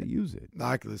figure out how to use it. The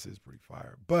Oculus is pretty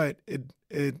fire. But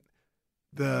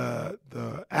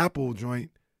the Apple joint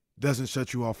doesn't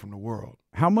shut you off from the world.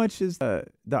 How much is the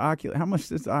Oculus? How much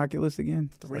is the Oculus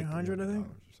again? $300, I think.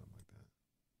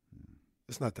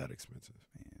 It's not that expensive.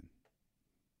 Man,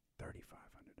 $3,500.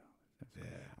 Yeah.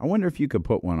 I wonder if you could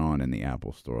put one on in the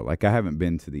Apple Store. Like, I haven't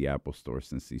been to the Apple Store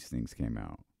since these things came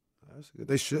out. That's good.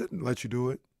 They shouldn't let you do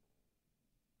it.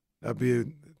 That'd be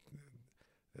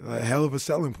a hell of a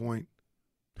selling point.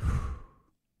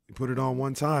 You put it on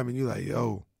one time, and you're like,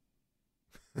 "Yo,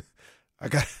 I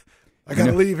got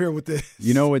to leave here with this."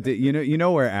 You know what? You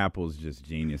know where Apple's just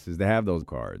genius is. They have those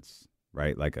cards,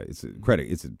 right? Like it's a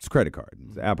credit card.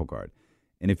 It's an Apple card.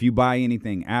 And if you buy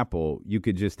anything Apple, you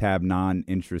could just have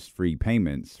non-interest-free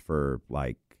payments for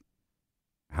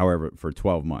for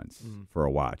 12 months for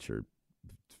a watch or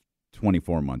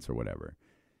 24 months or whatever.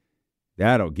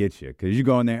 That'll get you because you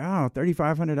go in there,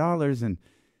 $3,500 and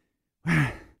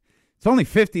it's only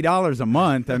 $50 a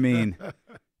month. I mean,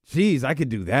 geez, I could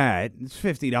do that. It's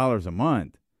 $50 a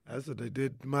month. That's what they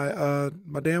did to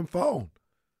my damn phone.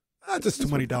 Just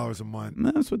 $20 a month.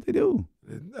 That's what they do.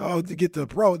 Oh, to get the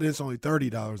Pro, then it's only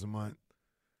 $30 a month.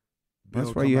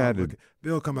 That's why you had to.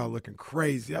 Bill come out looking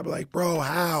crazy. I'd be like, bro,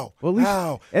 how? Well, at least,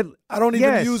 how? I don't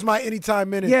even use my anytime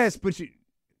minutes. Yes, but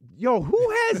who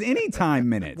has anytime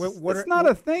minutes? It's not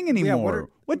a thing anymore.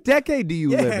 What decade do you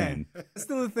live in? It's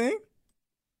still a thing?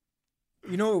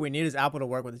 You know what we need is Apple to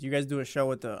work with us. You guys do a show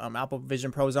with the Apple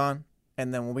Vision Pros on,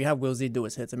 and then when we have Will Z do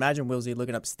his hits, imagine Will Z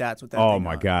looking up stats with that. Oh thing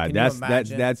my on. God,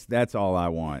 Can that's all I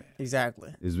want.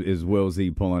 Exactly. Is Will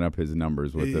Z pulling up his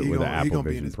numbers with the Apple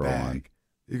Vision Pro on?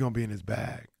 He's gonna be in his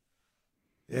bag.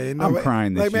 Yeah, I'm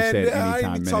crying that you said anytime I ain't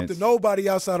even minutes. talked to nobody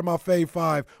outside of my Fave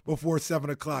 5 before 7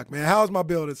 o'clock, man. How's my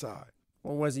bill this high?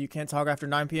 What was it? You can't talk after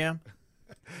 9 p.m.?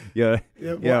 Yeah.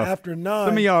 After 9.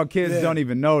 Some of y'all kids don't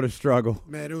even know the struggle.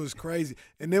 Man, it was crazy.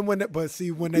 And then when they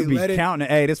let it counting,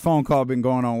 hey, this phone call been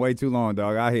going on way too long,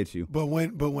 dog. I hit you. But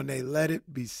when they let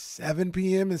it be 7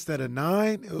 p.m. instead of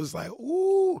 9, it was like,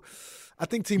 ooh. I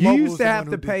think T-Mobile you used to have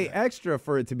to pay extra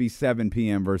for it to be 7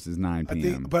 p.m. versus 9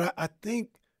 p.m.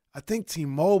 I think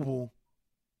T-Mobile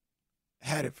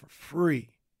had it for free.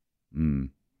 I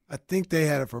think they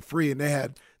had it for free, and they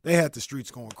had the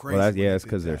streets going crazy. Well, it's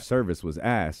because their service was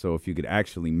ass. So if you could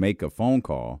actually make a phone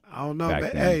call, I don't know.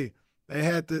 But hey, they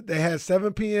had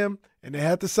 7 p.m. and they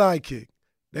had the Sidekick.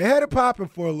 They had it popping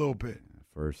for a little bit.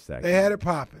 First second, they had it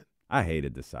popping. I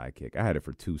hated the Sidekick. I had it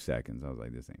for 2 seconds. I was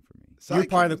like, this ain't for me. You're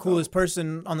probably the coolest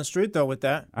person on the street though with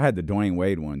that. I had the Dwayne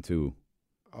Wade one too.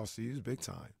 Oh, see, he was big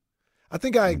time. I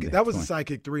think that was the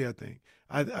Sidekick 3. I think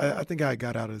I think I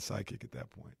got out of the Sidekick at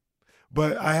that point.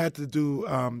 But I had to do.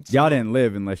 Y'all didn't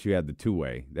live unless you had the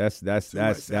two-way. That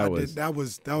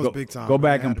was big time. Go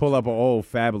back and pull up an old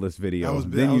Fabulous video.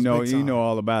 Then you know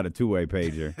all about a two-way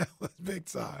pager. That was big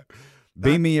time.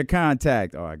 Beam me your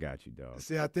contact. Oh, I got you, dog.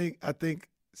 See, I think.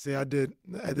 See, I did.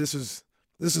 This is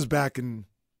back in,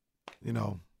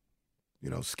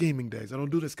 scheming days. I don't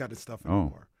do this kind of stuff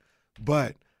anymore.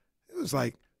 But it was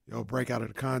like, break out of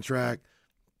the contract.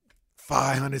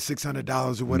 $500,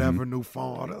 $600 or whatever, new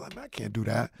phone. I'm like, I can't do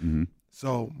that. Mm-hmm.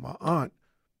 So my aunt,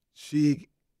 she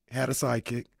had a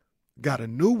Sidekick, got a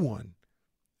new one.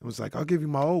 It was like, I'll give you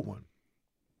my old one.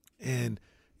 And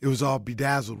it was all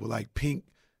bedazzled with like pink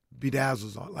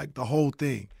bedazzles on, like the whole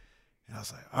thing. And I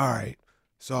was like, all right.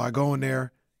 So I go in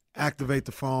there, activate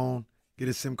the phone, get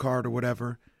a SIM card or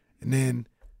whatever. And then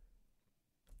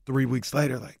 3 weeks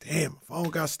later, like, damn, my phone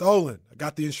got stolen. I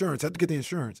got the insurance. I had to get the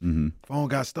insurance. Mm-hmm. Phone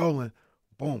got stolen.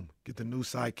 Boom. Get the new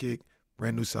Sidekick,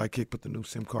 brand new Sidekick, put the new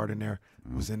SIM card in there.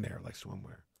 It was in there like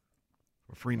swimwear.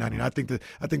 For free $99.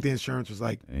 I think the insurance was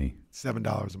like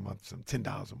 $7 a month,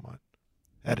 $10 a month.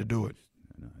 Had to do it.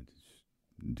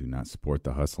 Do not support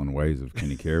the hustling ways of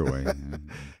Kenny Caraway.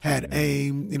 Had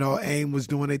AIM, AIM was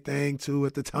doing a thing too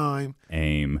at the time.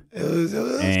 AIM. It was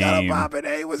kind of popping.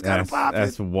 AIM was kind of popping.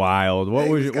 That's wild. What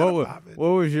was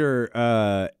your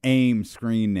AIM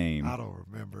screen name? I don't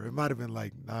remember. It might have been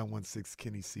like 916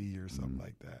 Kenny C or something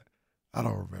like that. I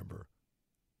don't remember.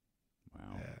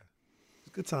 Wow. Yeah.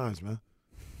 Good times, man.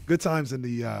 Good times in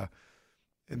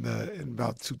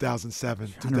about 2007,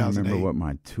 2008. I don't remember what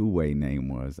my two-way name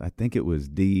was. I think it was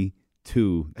D2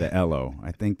 the LO.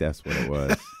 I think that's what it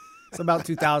was. It's about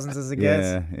 2000s as a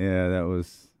guess. Yeah,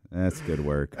 that's good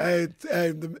work.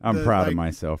 I'm proud of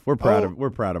myself. We're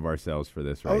proud of ourselves for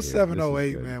this right 07, here.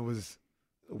 08, man, was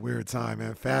a weird time,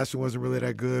 man. Fashion wasn't really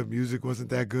that good. Music wasn't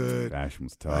that good. Fashion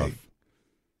was tough.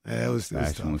 It was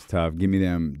tough. Give me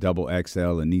them double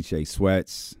XL and Nietzsche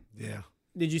sweats. Yeah.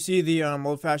 Did you see the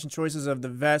old-fashioned choices of the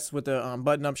vest with the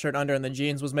button-up shirt under and the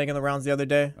jeans was making the rounds the other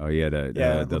day? Oh, yeah, the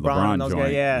LeBron joint.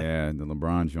 Guys, yeah, the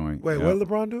LeBron joint. Wait, what did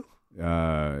LeBron do?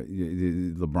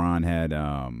 LeBron had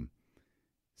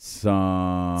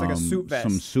some it's like a suit vest.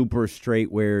 some super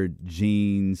straight wear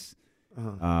jeans,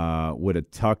 with a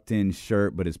tucked-in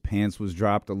shirt, but his pants was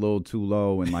dropped a little too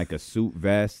low, and like a suit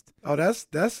vest. Oh, that's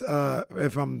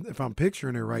if I'm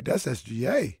picturing it right, that's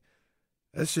SGA.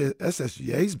 That's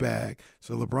SGA's bag.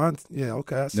 So LeBron, yeah,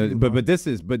 okay. I see But this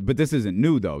isn't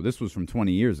new though. This was from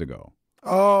 20 years ago.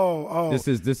 Oh. This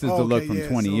is the look from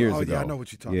 20 years ago. Yeah, I know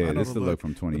what you're talking about. Yeah, this is the look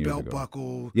from 20 years ago. Belt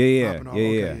buckle. Yeah.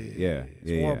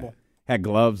 It's horrible. Had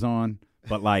gloves on,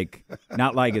 but like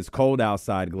not like it's cold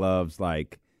outside gloves,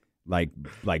 like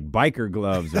biker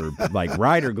gloves or like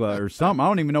rider gloves or something. I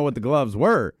don't even know what the gloves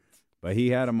were, but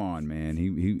he had them on, man.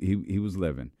 He was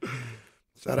living.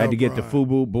 Had to get the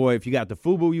FUBU. Boy, if you got the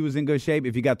FUBU, you was in good shape.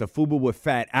 If you got the FUBU with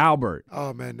Fat Albert.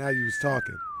 Oh, man, now you was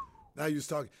talking.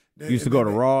 You used to go to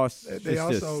Ross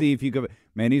just to see if you could.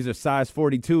 Man, these are size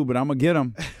 42, but I'm going to get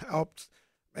them.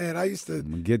 Man, I used to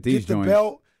get these the joints.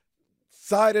 Belt.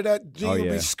 Side of that jean would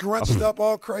yeah. be scrunched up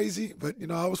all crazy, but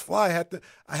I was fly.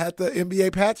 I had the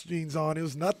NBA patch jeans on. It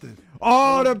was nothing.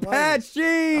 Oh, the patch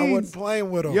jeans! I wasn't playing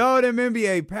with them. Yo, them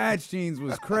NBA patch jeans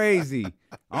was crazy.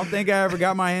 I don't think I ever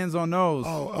got my hands on those.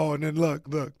 Oh, and then look,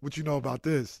 what you know about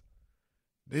this?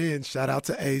 Then shout out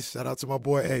to Ace, shout out to my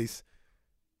boy Ace.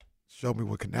 Showed me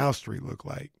what Canal Street looked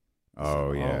like.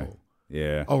 Oh, yeah.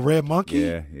 Yeah. Oh, Red Monkey?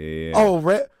 Yeah. Oh,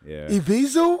 Red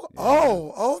Ibizu? Yeah.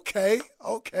 Oh, okay.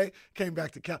 Came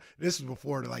back to this was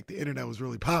before the internet was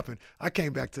really popping. I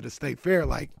came back to the State Fair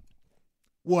like,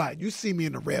 what? You see me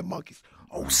in the Red Monkeys.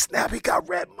 Oh, snap, he got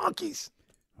Red Monkeys.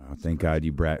 Oh, thank God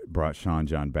you brought Sean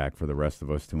John back for the rest of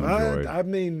us to enjoy. I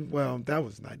mean, well, that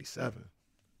was 97.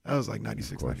 That was like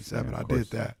 96, 97. I did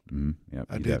that. Mm-hmm. Yep,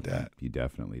 I did that. You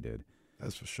definitely did.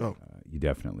 That's for sure. You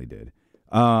definitely did.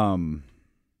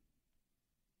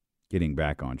 Getting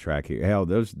back on track here. Hell,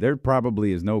 there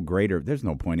probably is there's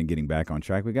no point in getting back on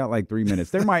track. We got like 3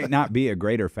 minutes. There might not be a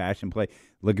greater fashion play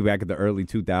looking back at the early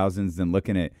 2000s than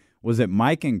looking at, was it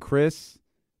Mike and Chris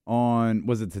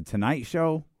was it the Tonight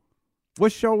Show?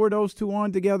 What show were those two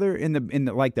on together in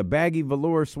the like the baggy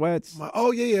velour sweats?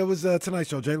 It was Tonight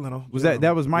Show. Jay Leno.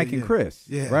 That was Mike and Chris?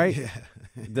 Yeah, right. Yeah.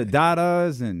 The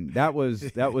Dadas, and that was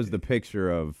the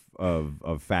picture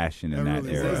of fashion in that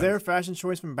era. Is there a fashion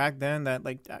choice from back then that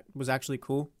was actually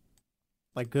cool,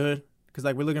 good? Because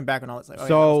we're looking back on all this, that was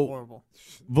horrible.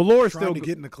 Velour Trying to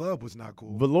get in the club was not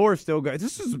cool. Velour still got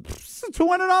this is a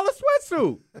 $200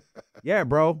 sweatsuit. Yeah,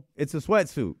 bro, it's a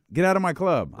sweatsuit. Get out of my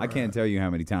club. I can't tell you how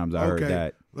many times I heard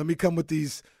that. Let me come with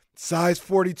these size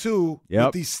 42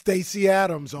 with these Stacey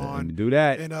Adams on. Do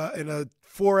that in a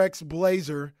 4X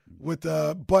blazer with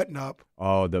a button up.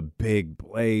 Oh, the big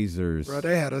blazers, bro.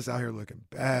 They had us out here looking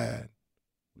bad.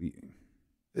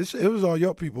 It was all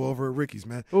your people over at Ricky's,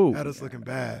 man. Ooh, had us looking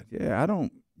bad. Yeah,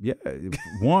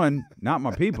 one, not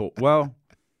my people. Well,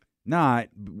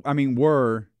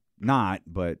 were not,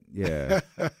 but yeah.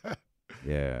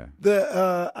 Yeah.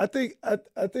 I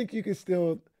think you can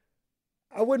still.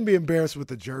 I wouldn't be embarrassed with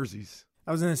the jerseys.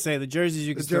 I was gonna say the jerseys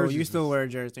you still wear a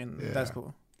jersey, and that's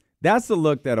cool. That's the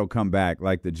look that'll come back,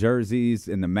 like the jerseys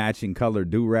and the matching color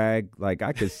do-rag. Like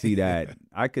I could see that.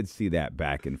 I could see that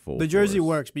back and forth. The jersey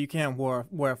works, but you can't wear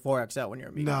a 4XL when you're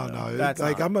a medium. No. That's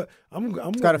like I'm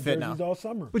gotta fit now all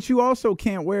summer. But you also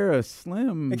can't wear a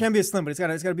slim. It can be a slim, but it's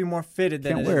gotta be more fitted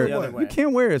than it is the other way. You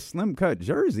can't wear a slim cut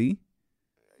jersey.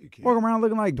 You can't. Walk around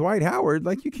looking like Dwight Howard.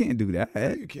 Like, you can't do that.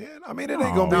 Yeah, you can. I mean, it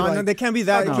ain't going to be No, they can't be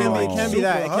that. It can't be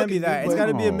that. It can't be that. It's got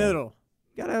to be a middle.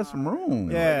 You got to have some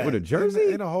room. Yeah. With a jersey?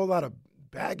 Ain't a whole lot of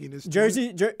bagginess.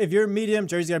 If you're medium,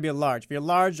 jersey got to be a large. If you're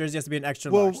large, jersey has to be an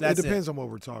extra large. Well, it depends on what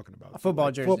we're talking about. A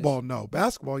football jersey. Football, no.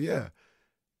 Basketball, yeah.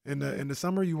 In the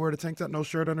summer, you wear the tank top, no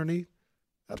shirt underneath?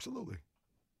 Absolutely.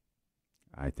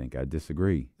 I think I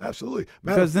disagree. Absolutely.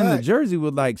 Because then the jersey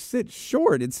would sit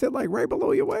short. It'd sit right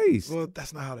below your waist. Well,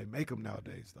 that's not how they make them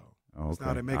nowadays, though. Oh, okay. That's not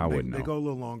how they make them. They go a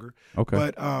little longer.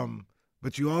 Okay.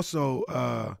 But you also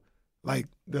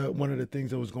one of the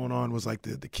things that was going on was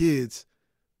the kids,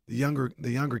 the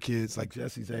younger kids like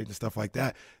Jesse's age and stuff like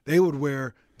that. They would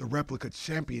wear the replica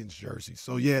champions jerseys.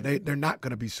 So yeah, they're not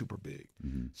going to be super big.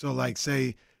 Mm-hmm. So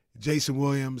say Jason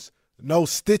Williams, no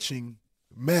stitching,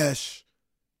 mesh.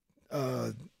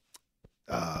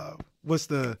 What's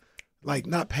the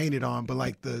not painted on,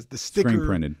 but the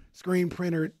sticker screen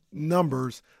printed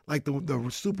numbers, like the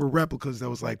super replicas that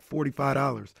was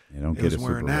 $45. You don't get a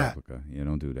super replica. You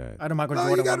don't do that. I don't Michael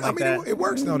Jordan one like that. It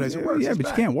works nowadays. It works. Yeah, but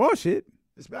you can't wash it.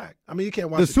 It's back. I mean, you can't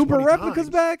wash the super replica's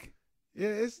back.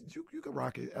 Yeah, you can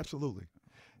rock it. Absolutely.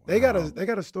 Wow. They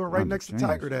got a store right next to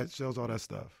Tiger that sells all that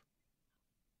stuff.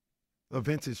 A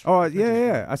vintage. Oh,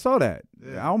 yeah. I saw that.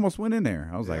 Yeah. I almost went in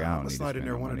there. I was like, I don't need to spend in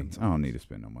there no one money. of them I don't need to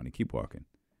spend no money. Keep walking.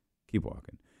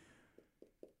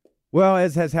 Well,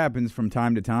 as has happened from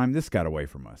time to time, this got away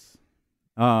from us.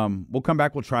 We'll come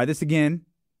back. We'll try this again.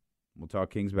 We'll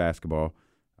talk Kings basketball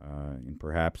in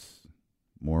perhaps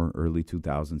more early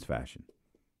 2000s fashion.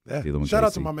 Yeah. Shout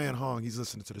out to my man Hong. He's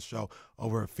listening to the show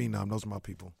over at Phenom. Those are my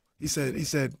people. He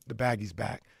said the Baggie's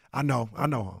back. I know,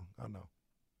 Hong. I know.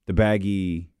 The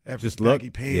baggy just look. Baggy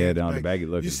pants. Yeah, the baggy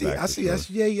look. You see, I see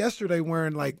SGA yesterday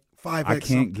wearing like 5X. I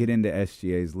can't get into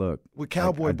SGA's look. With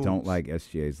cowboy boots. I don't like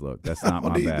SGA's look. That's not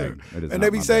my bag. And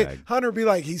they be saying, Hunter be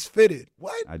like, he's fitted.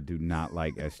 What? I do not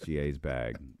like SGA's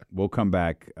bag. We'll come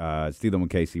back. Steelum and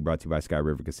Casey, brought to you by Sky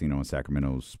River Casino and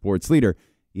Sacramento's sports leader,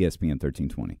 ESPN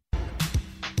 1320.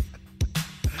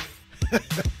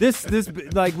 This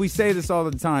like we say this all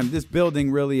the time. This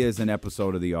building really is an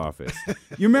episode of The Office.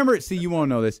 You remember? See, you won't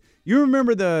know this. You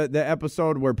remember the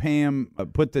episode where Pam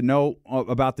put the note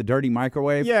about the dirty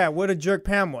microwave? Yeah, what a jerk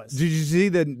Pam was. Did you see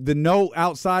the note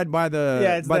outside by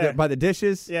the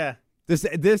dishes? Yeah.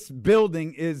 This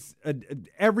building is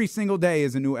every single day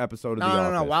is a new episode of The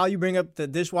Office. No. While you bring up the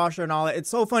dishwasher and all that, it's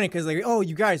so funny because like, oh,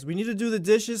 you guys, we need to do the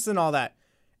dishes and all that.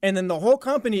 And then the whole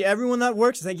company, everyone that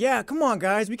works is like, yeah, come on,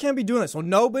 guys, we can't be doing this. So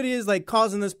nobody is like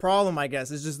causing this problem, I guess.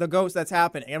 It's just the ghost that's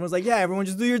happening. Everyone's like, yeah, everyone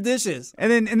just do your dishes.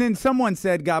 And then someone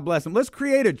said, God bless them, let's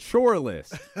create a chore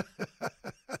list.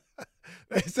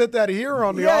 They said that here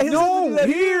on The Office. No,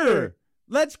 here.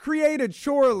 Let's create a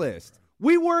chore list.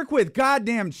 We work with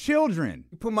goddamn children.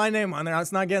 You put my name on there,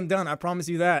 it's not getting done. I promise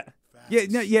you that.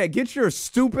 Yeah, get your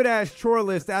stupid-ass chore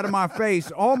list out of my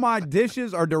face. All my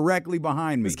dishes are directly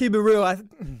behind me. Let's keep it real.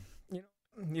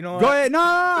 You know Go ahead. No,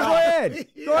 go ahead.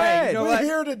 Go ahead. We're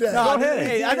here today. No, go ahead.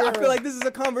 Hey, I feel like this is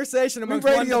a conversation amongst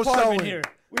one department here.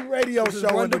 We radio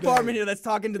showing one department today. here that's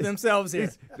talking to themselves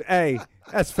here. Hey,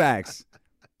 that's facts.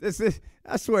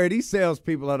 I swear, these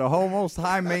salespeople are the most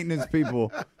high-maintenance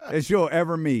people that you'll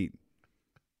ever meet.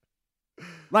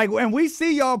 Like, when we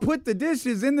see y'all put the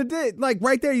dishes in the dish, like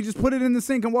right there, you just put it in the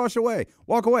sink and walk away.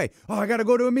 Oh, I got to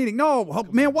go to a meeting. No,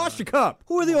 man, wash your cup.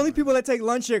 Who are the only people that take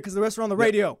lunch here because the rest are on the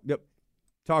radio? Yep.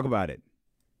 Talk about it.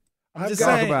 I'm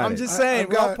just saying.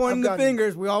 We're all pointing the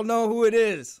fingers. We all know who it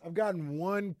is. I've gotten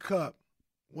one cup,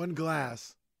 one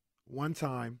glass, one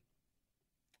time.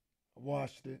 I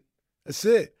washed it. That's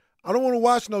it. I don't want to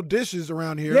wash no dishes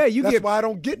around here. Yeah, That's why I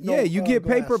don't get no. Yeah, you get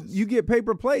paper. glasses. You get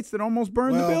paper plates that almost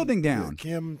burn the building down.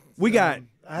 Kim, I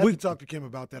had to talk to Kim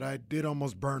about that. I did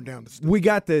almost burn down the stuff. We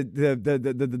got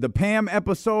the Pam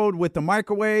episode with the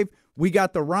microwave. We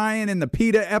got the Ryan and the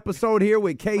PETA episode here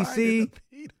with KC.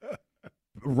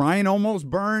 Ryan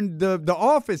almost burned the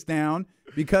office down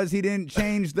because he didn't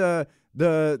change the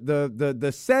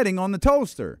setting on the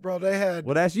toaster. Bro, they had.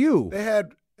 Well, that's you. They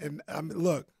had, and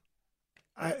look.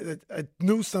 I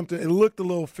knew something. It looked a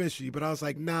little fishy, but I was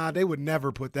like, nah, they would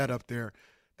never put that up there.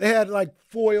 They had like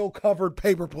foil-covered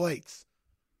paper plates.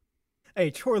 Hey,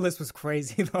 chore list was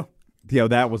crazy, though. Yo,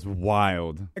 that was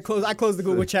wild. I closed the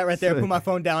Google chat right there, put my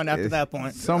phone down after that point. I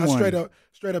straight up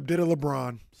did a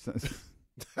LeBron.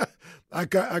 I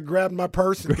grabbed my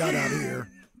purse and got out of here.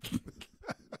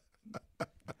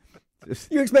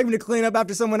 You expect me to clean up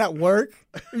after someone at work?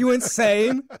 Are you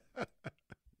insane?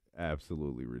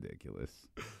 Absolutely ridiculous.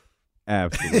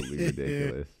 Absolutely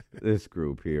ridiculous. This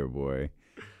group here, boy.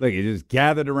 Look, you just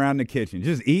gathered around the kitchen,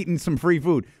 just eating some free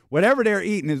food. Whatever they're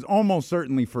eating is almost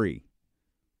certainly free.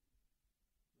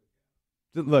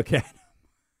 Just look at them.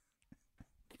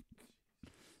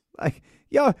 Like,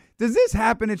 yo, does this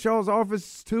happen at y'all's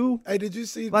office too? Hey, did you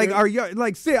see? Like, are you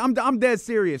like? See, I'm dead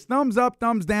serious. Thumbs up,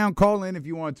 thumbs down. Call in if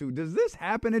you want to. Does this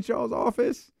happen at y'all's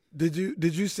office? Did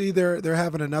you see they're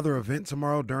having another event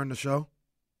tomorrow during the show?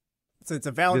 So it's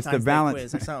a Valentine's Day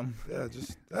quiz or something. Yeah,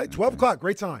 just 12 o'clock.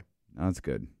 Great time. That's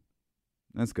good.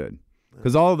 That's good.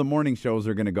 Because all of the morning shows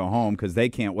are going to go home because they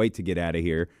can't wait to get out of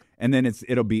here. And then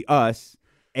it'll be us.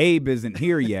 Abe isn't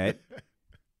here yet.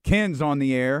 Ken's on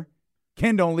the air.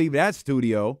 Ken don't leave that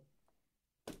studio.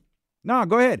 No,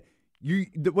 go ahead.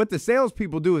 What the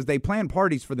salespeople do is they plan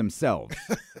parties for themselves.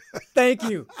 Thank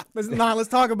you. Let's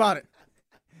talk about it.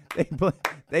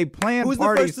 They plan Who's parties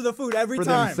the first to the food every for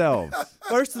time? themselves.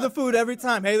 First to the food every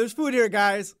time. Hey, there's food here,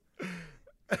 guys.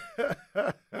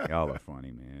 Y'all are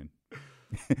funny, man.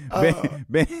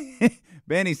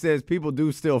 Benny says people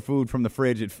do steal food from the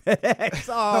fridge at FedEx.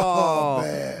 Oh,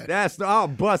 man. I'll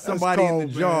bust somebody in the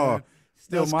jaw. Man.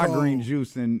 Steal my green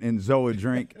juice and Zoa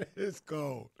drink. It's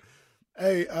cold.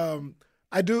 Hey,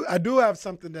 I do have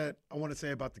something that I want to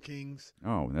say about the Kings.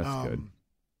 Oh, that's good.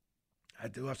 I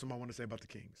do have something I want to say about the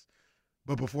Kings.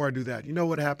 But before I do that, you know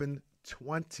what happened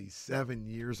 27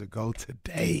 years ago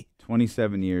today?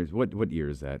 27 years. What year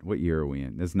is that? What year are we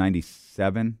in? That's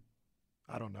 97?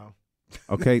 I don't know.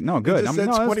 Okay, no, good. That's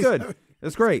good.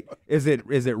 That's great. Is it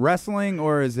wrestling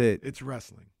or is it? It's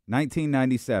wrestling.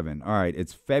 1997. All right,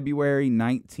 it's February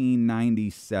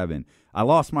 1997. I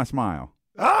lost my smile.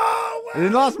 Oh, I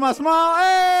lost my smile.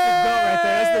 Hey!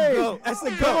 That's the GOAT. That's the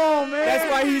GOAT. Come on, man. That's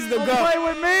why he's the GOAT. Don't play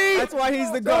with me. That's why he's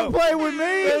the Don't GOAT. play with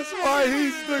me. That's why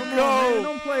he's the Come on, man. GOAT.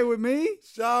 Don't play with me.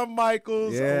 Shawn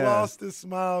Michaels Yeah. lost his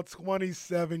smile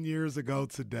 27 years ago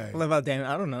today. I love how Damon.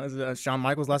 I don't know. Is it Shawn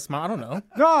Michaels' last smile? I don't know.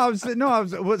 I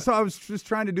was just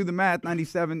trying to do the math.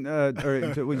 97, or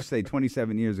what did you say?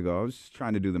 27 years ago. I was just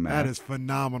trying to do the math. That is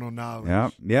phenomenal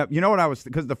knowledge. Yep. You know what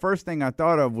because the first thing I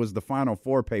thought of was the Final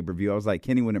Four pay-per-view. I was like,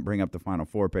 Kenny wouldn't bring up the Final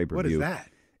Four pay-per-view. What is that?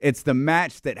 It's the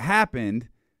match that happened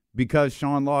because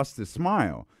Shawn lost his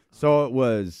smile. So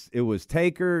it was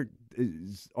Taker,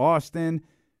 Austin,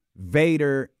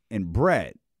 Vader, and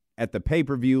Brett at the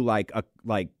pay-per-view like a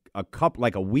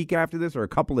week after this or a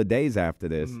couple of days after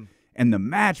this. Mm-hmm. And the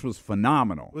match was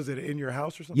phenomenal. Was it in your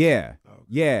house or something? Yeah. Oh, okay.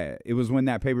 Yeah. It was when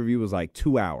that pay-per-view was like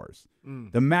 2 hours.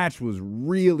 The match was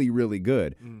really, really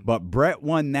good. But Brett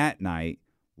won that night,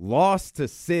 lost to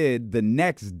Sid the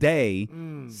next day,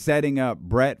 setting up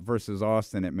Brett versus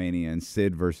Austin at Mania and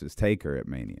Sid versus Taker at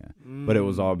Mania. But it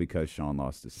was all because Shawn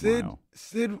lost his smile.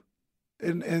 Sid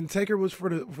and Taker was for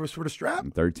the strap?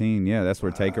 13, yeah. That's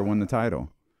where Taker won the title.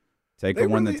 Taker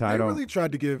won the title. They really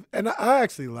tried to give, and I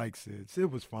actually like Sid.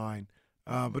 Sid was fine,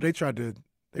 but they really tried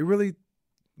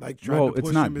to push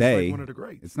it's not him they. as like one of the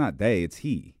greats. It's not they. It's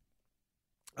he.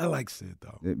 I like Sid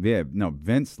though.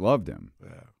 Vince loved him.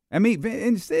 Yeah. I mean,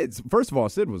 and Sid. First of all,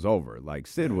 Sid was over. Like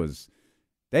Sid was,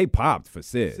 they popped for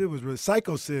Sid. Sid was really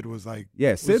Psycho. Sid was like,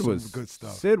 Sid was good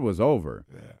stuff. Sid was over.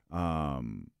 Yeah.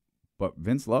 But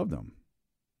Vince loved him.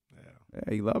 Yeah.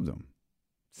 Yeah, he loved him.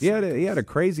 He had a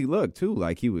crazy look too.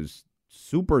 Like he was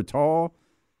super tall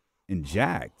and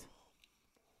jacked.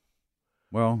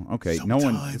 Well, okay. No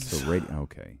one. It's the radio.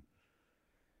 Okay.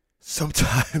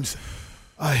 Sometimes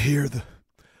I hear the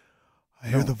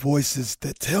voices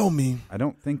that tell me. I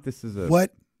don't think this is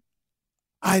what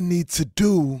I need to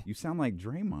do. You sound like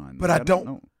Draymond, but I don't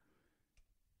know.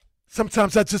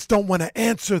 Sometimes I just don't want to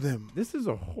answer them. This is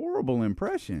a horrible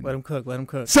impression. Let him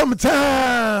cook.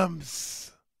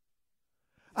 Sometimes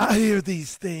I hear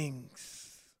these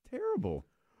things. Terrible.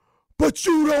 But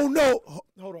you don't know.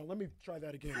 Hold on. Let me try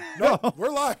that again. No, we're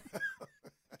live.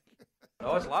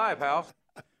 Oh, it's live, pal.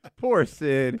 Poor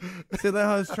Sid. Sid,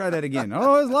 let's try that again.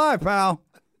 Oh, it's live, pal.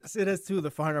 Sid has two of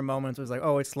the finer moments. It was like,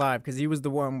 oh, it's live, because he was the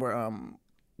one where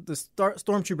the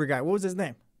stormtrooper guy. What was his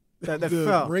name? That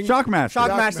fell. Shockmaster.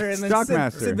 Shockmaster. And then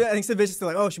Shockmaster. I think Sid Vicious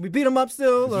like, oh, should we beat him up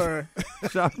still or?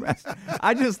 Shockmaster.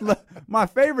 I just my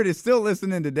favorite is still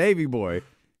listening to Davey Boy.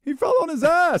 He fell on his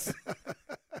ass.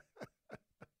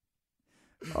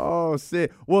 Oh,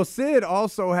 Sid. Well, Sid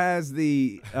also has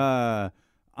the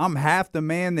I'm half the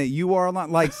man that you are.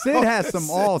 Like, Sid has some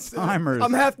all-timers.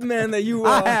 I'm half the man that you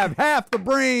are. I have half the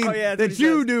brain that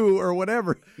you do, or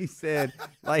whatever he said.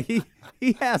 Like,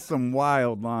 he has some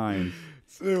wild lines.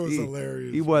 It was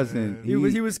hilarious. He wasn't. He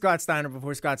was Scott Steiner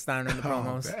before Scott Steiner in the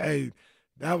promos. Hey,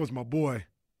 that was my boy,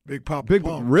 Big Papa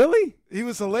Pump. Really? He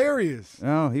was hilarious.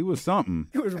 Oh, he was something.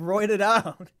 He was roided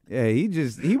out. Yeah,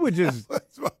 he would just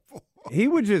he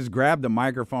would just grab the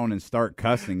microphone and start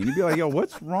cussing, and you'd be like, "Yo,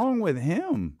 what's wrong with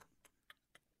him?"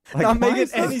 Like, not making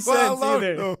any sense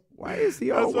either. Him. Why is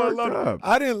he all worked up?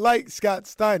 I didn't like Scott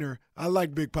Steiner. I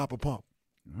like Big Papa Pump.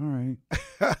 All right.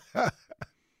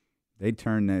 They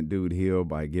turned that dude heel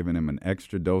by giving him an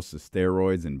extra dose of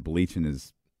steroids and bleaching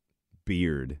his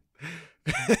beard.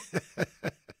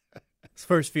 His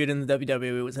first feud in the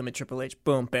WWE was him and Triple H.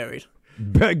 Boom, buried.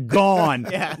 Gone.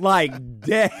 Yeah. Like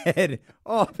dead.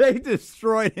 Oh, they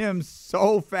destroyed him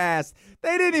so fast.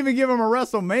 They didn't even give him a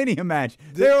WrestleMania match.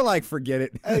 They were like, forget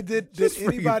it. Hey, did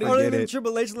anybody? Even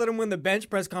Triple H let him win the bench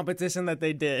press competition that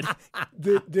they did.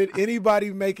 Did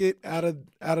anybody make it out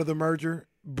of the merger?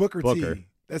 Booker T.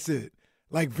 That's it.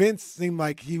 Like Vince seemed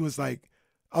like he was like,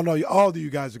 oh no, all of you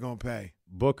guys are gonna pay.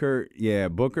 Booker's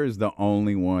the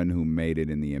only one who made it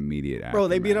in the immediate aftermath. Bro,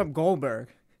 they beat up Goldberg.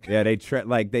 Yeah, they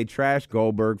trashed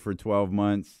Goldberg for 12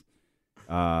 months.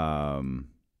 I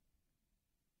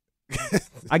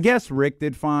guess Rick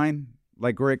did fine.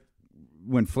 Like Rick,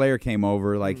 when Flair came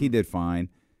over, like he did fine.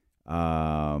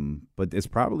 But it's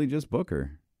probably just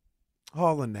Booker.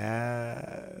 All in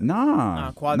that.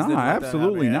 Nah,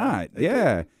 absolutely not.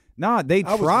 Yeah. Nah, they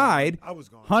tried.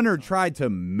 Hunter tried to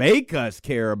make us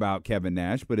care about Kevin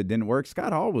Nash, but it didn't work.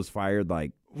 Scott Hall was fired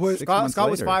like 6 months Scott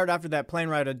was later. fired after that plane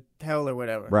ride to hell or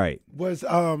whatever. Right.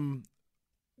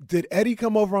 Did Eddie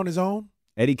come over on his own?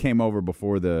 Eddie came over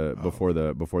before before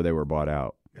they were bought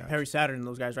out. Gotcha. Perry Saturn and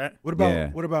those guys, right?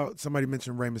 What about somebody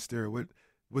mentioned Rey Mysterio?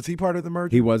 Was he part of the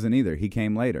merger? He wasn't either. He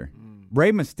came later.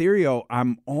 Rey Mysterio,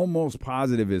 I'm almost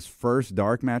positive his first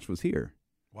dark match was here.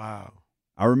 Wow.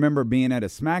 I remember being at a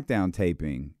SmackDown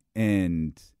taping,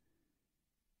 and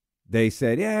they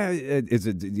said, yeah, it's,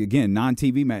 again,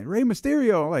 non-TV match. Rey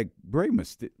Mysterio, like, Rey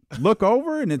Mysterio. Look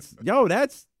over, and it's,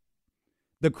 that's,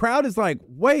 the crowd is like,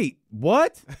 wait,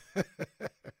 what?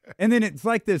 And then it's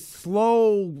like this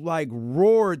slow, like,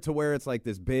 roar to where it's like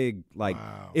this big, like,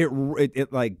 wow.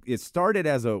 It started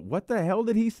as a, what the hell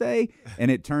did he say? And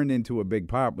it turned into a big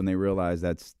pop when they realized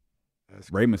that's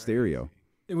Rey Mysterio.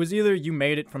 It was either you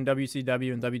made it from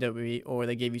WCW and WWE, or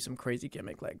they gave you some crazy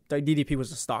gimmick. Like, DDP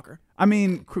was a stalker. I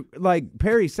mean, like,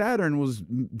 Perry Saturn was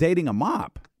dating a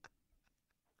mop.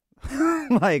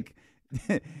 Like,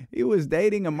 he was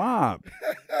dating a mop.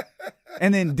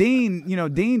 And then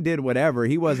Dean did whatever.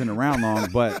 He wasn't around long,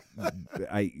 but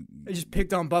they just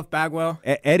picked on Buff Bagwell.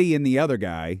 Eddie and the other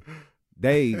guy,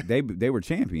 they were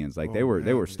champions. Like, they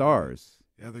were stars.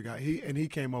 The other guy, he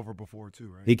came over before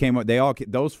too, right? He came.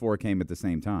 Those four came at the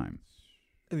same time.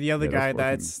 The other guy,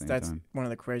 that's one of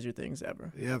the crazier things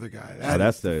ever. The other guy,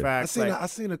 that's the fact. I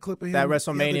seen a clip of him. That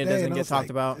WrestleMania doesn't get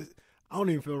talked about. I don't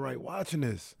even feel right watching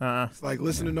this. It's like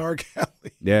listening to R.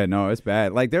 Kelly. Yeah, no, it's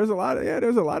bad. Like, there's a lot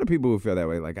of people who feel that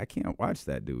way. Like, I can't watch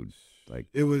that, dude. Like,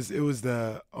 it was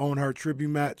the Owen Hart tribute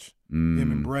match,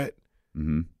 him and Brett.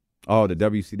 Mm-hmm. Oh, the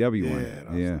WCW one. Yeah, and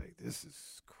I was like, this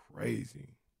is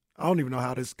crazy. I don't even know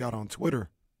how this got on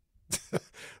Twitter.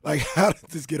 Like, how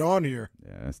did this get on here?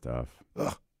 Yeah, that's tough.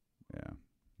 Ugh. Yeah,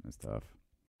 that's tough.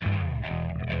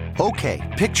 Okay,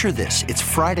 picture this. It's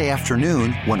Friday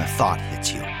afternoon when a thought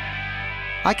hits you.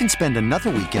 I can spend another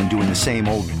weekend doing the same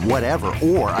old whatever,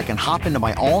 or I can hop into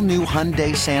my all-new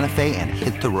Hyundai Santa Fe and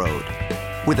hit the road.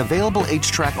 With available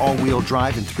H-Track all-wheel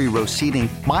drive and 3-row seating,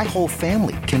 my whole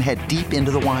family can head deep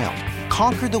into the wild.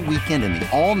 Conquer the weekend in the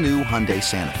all-new Hyundai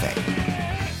Santa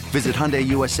Fe. Visit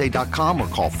HyundaiUSA.com or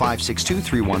call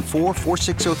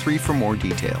 562-314-4603 for more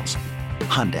details.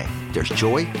 Hyundai, there's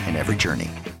joy in every journey.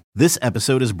 This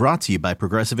episode is brought to you by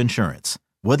Progressive Insurance.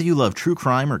 Whether you love true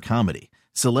crime or comedy,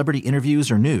 celebrity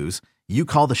interviews or news, you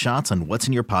call the shots on what's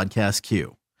in your podcast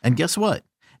queue. And guess what?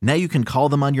 Now you can call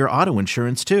them on your auto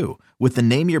insurance too with the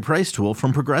Name Your Price tool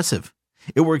from Progressive.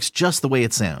 It works just the way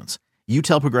it sounds. You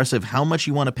tell Progressive how much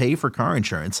you want to pay for car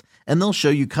insurance, and they'll show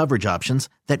you coverage options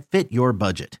that fit your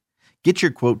budget. Get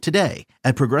your quote today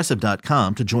at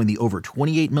Progressive.com to join the over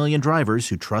 28 million drivers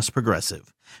who trust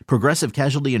Progressive. Progressive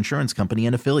Casualty Insurance Company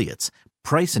and Affiliates.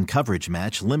 Price and coverage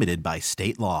match limited by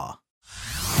state law.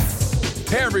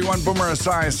 Hey everyone, Boomer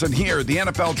Esiason here. The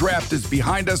NFL Draft is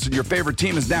behind us and your favorite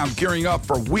team is now gearing up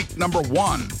for week number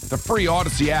 1. The free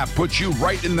Odyssey app puts you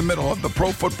right in the middle of the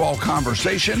pro football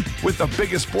conversation with the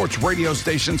biggest sports radio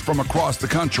stations from across the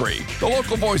country. The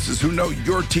local voices who know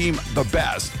your team the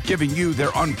best, giving you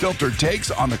their unfiltered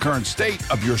takes on the current state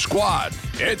of your squad.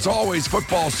 It's always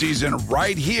football season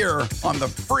right here on the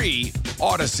free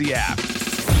Odyssey app.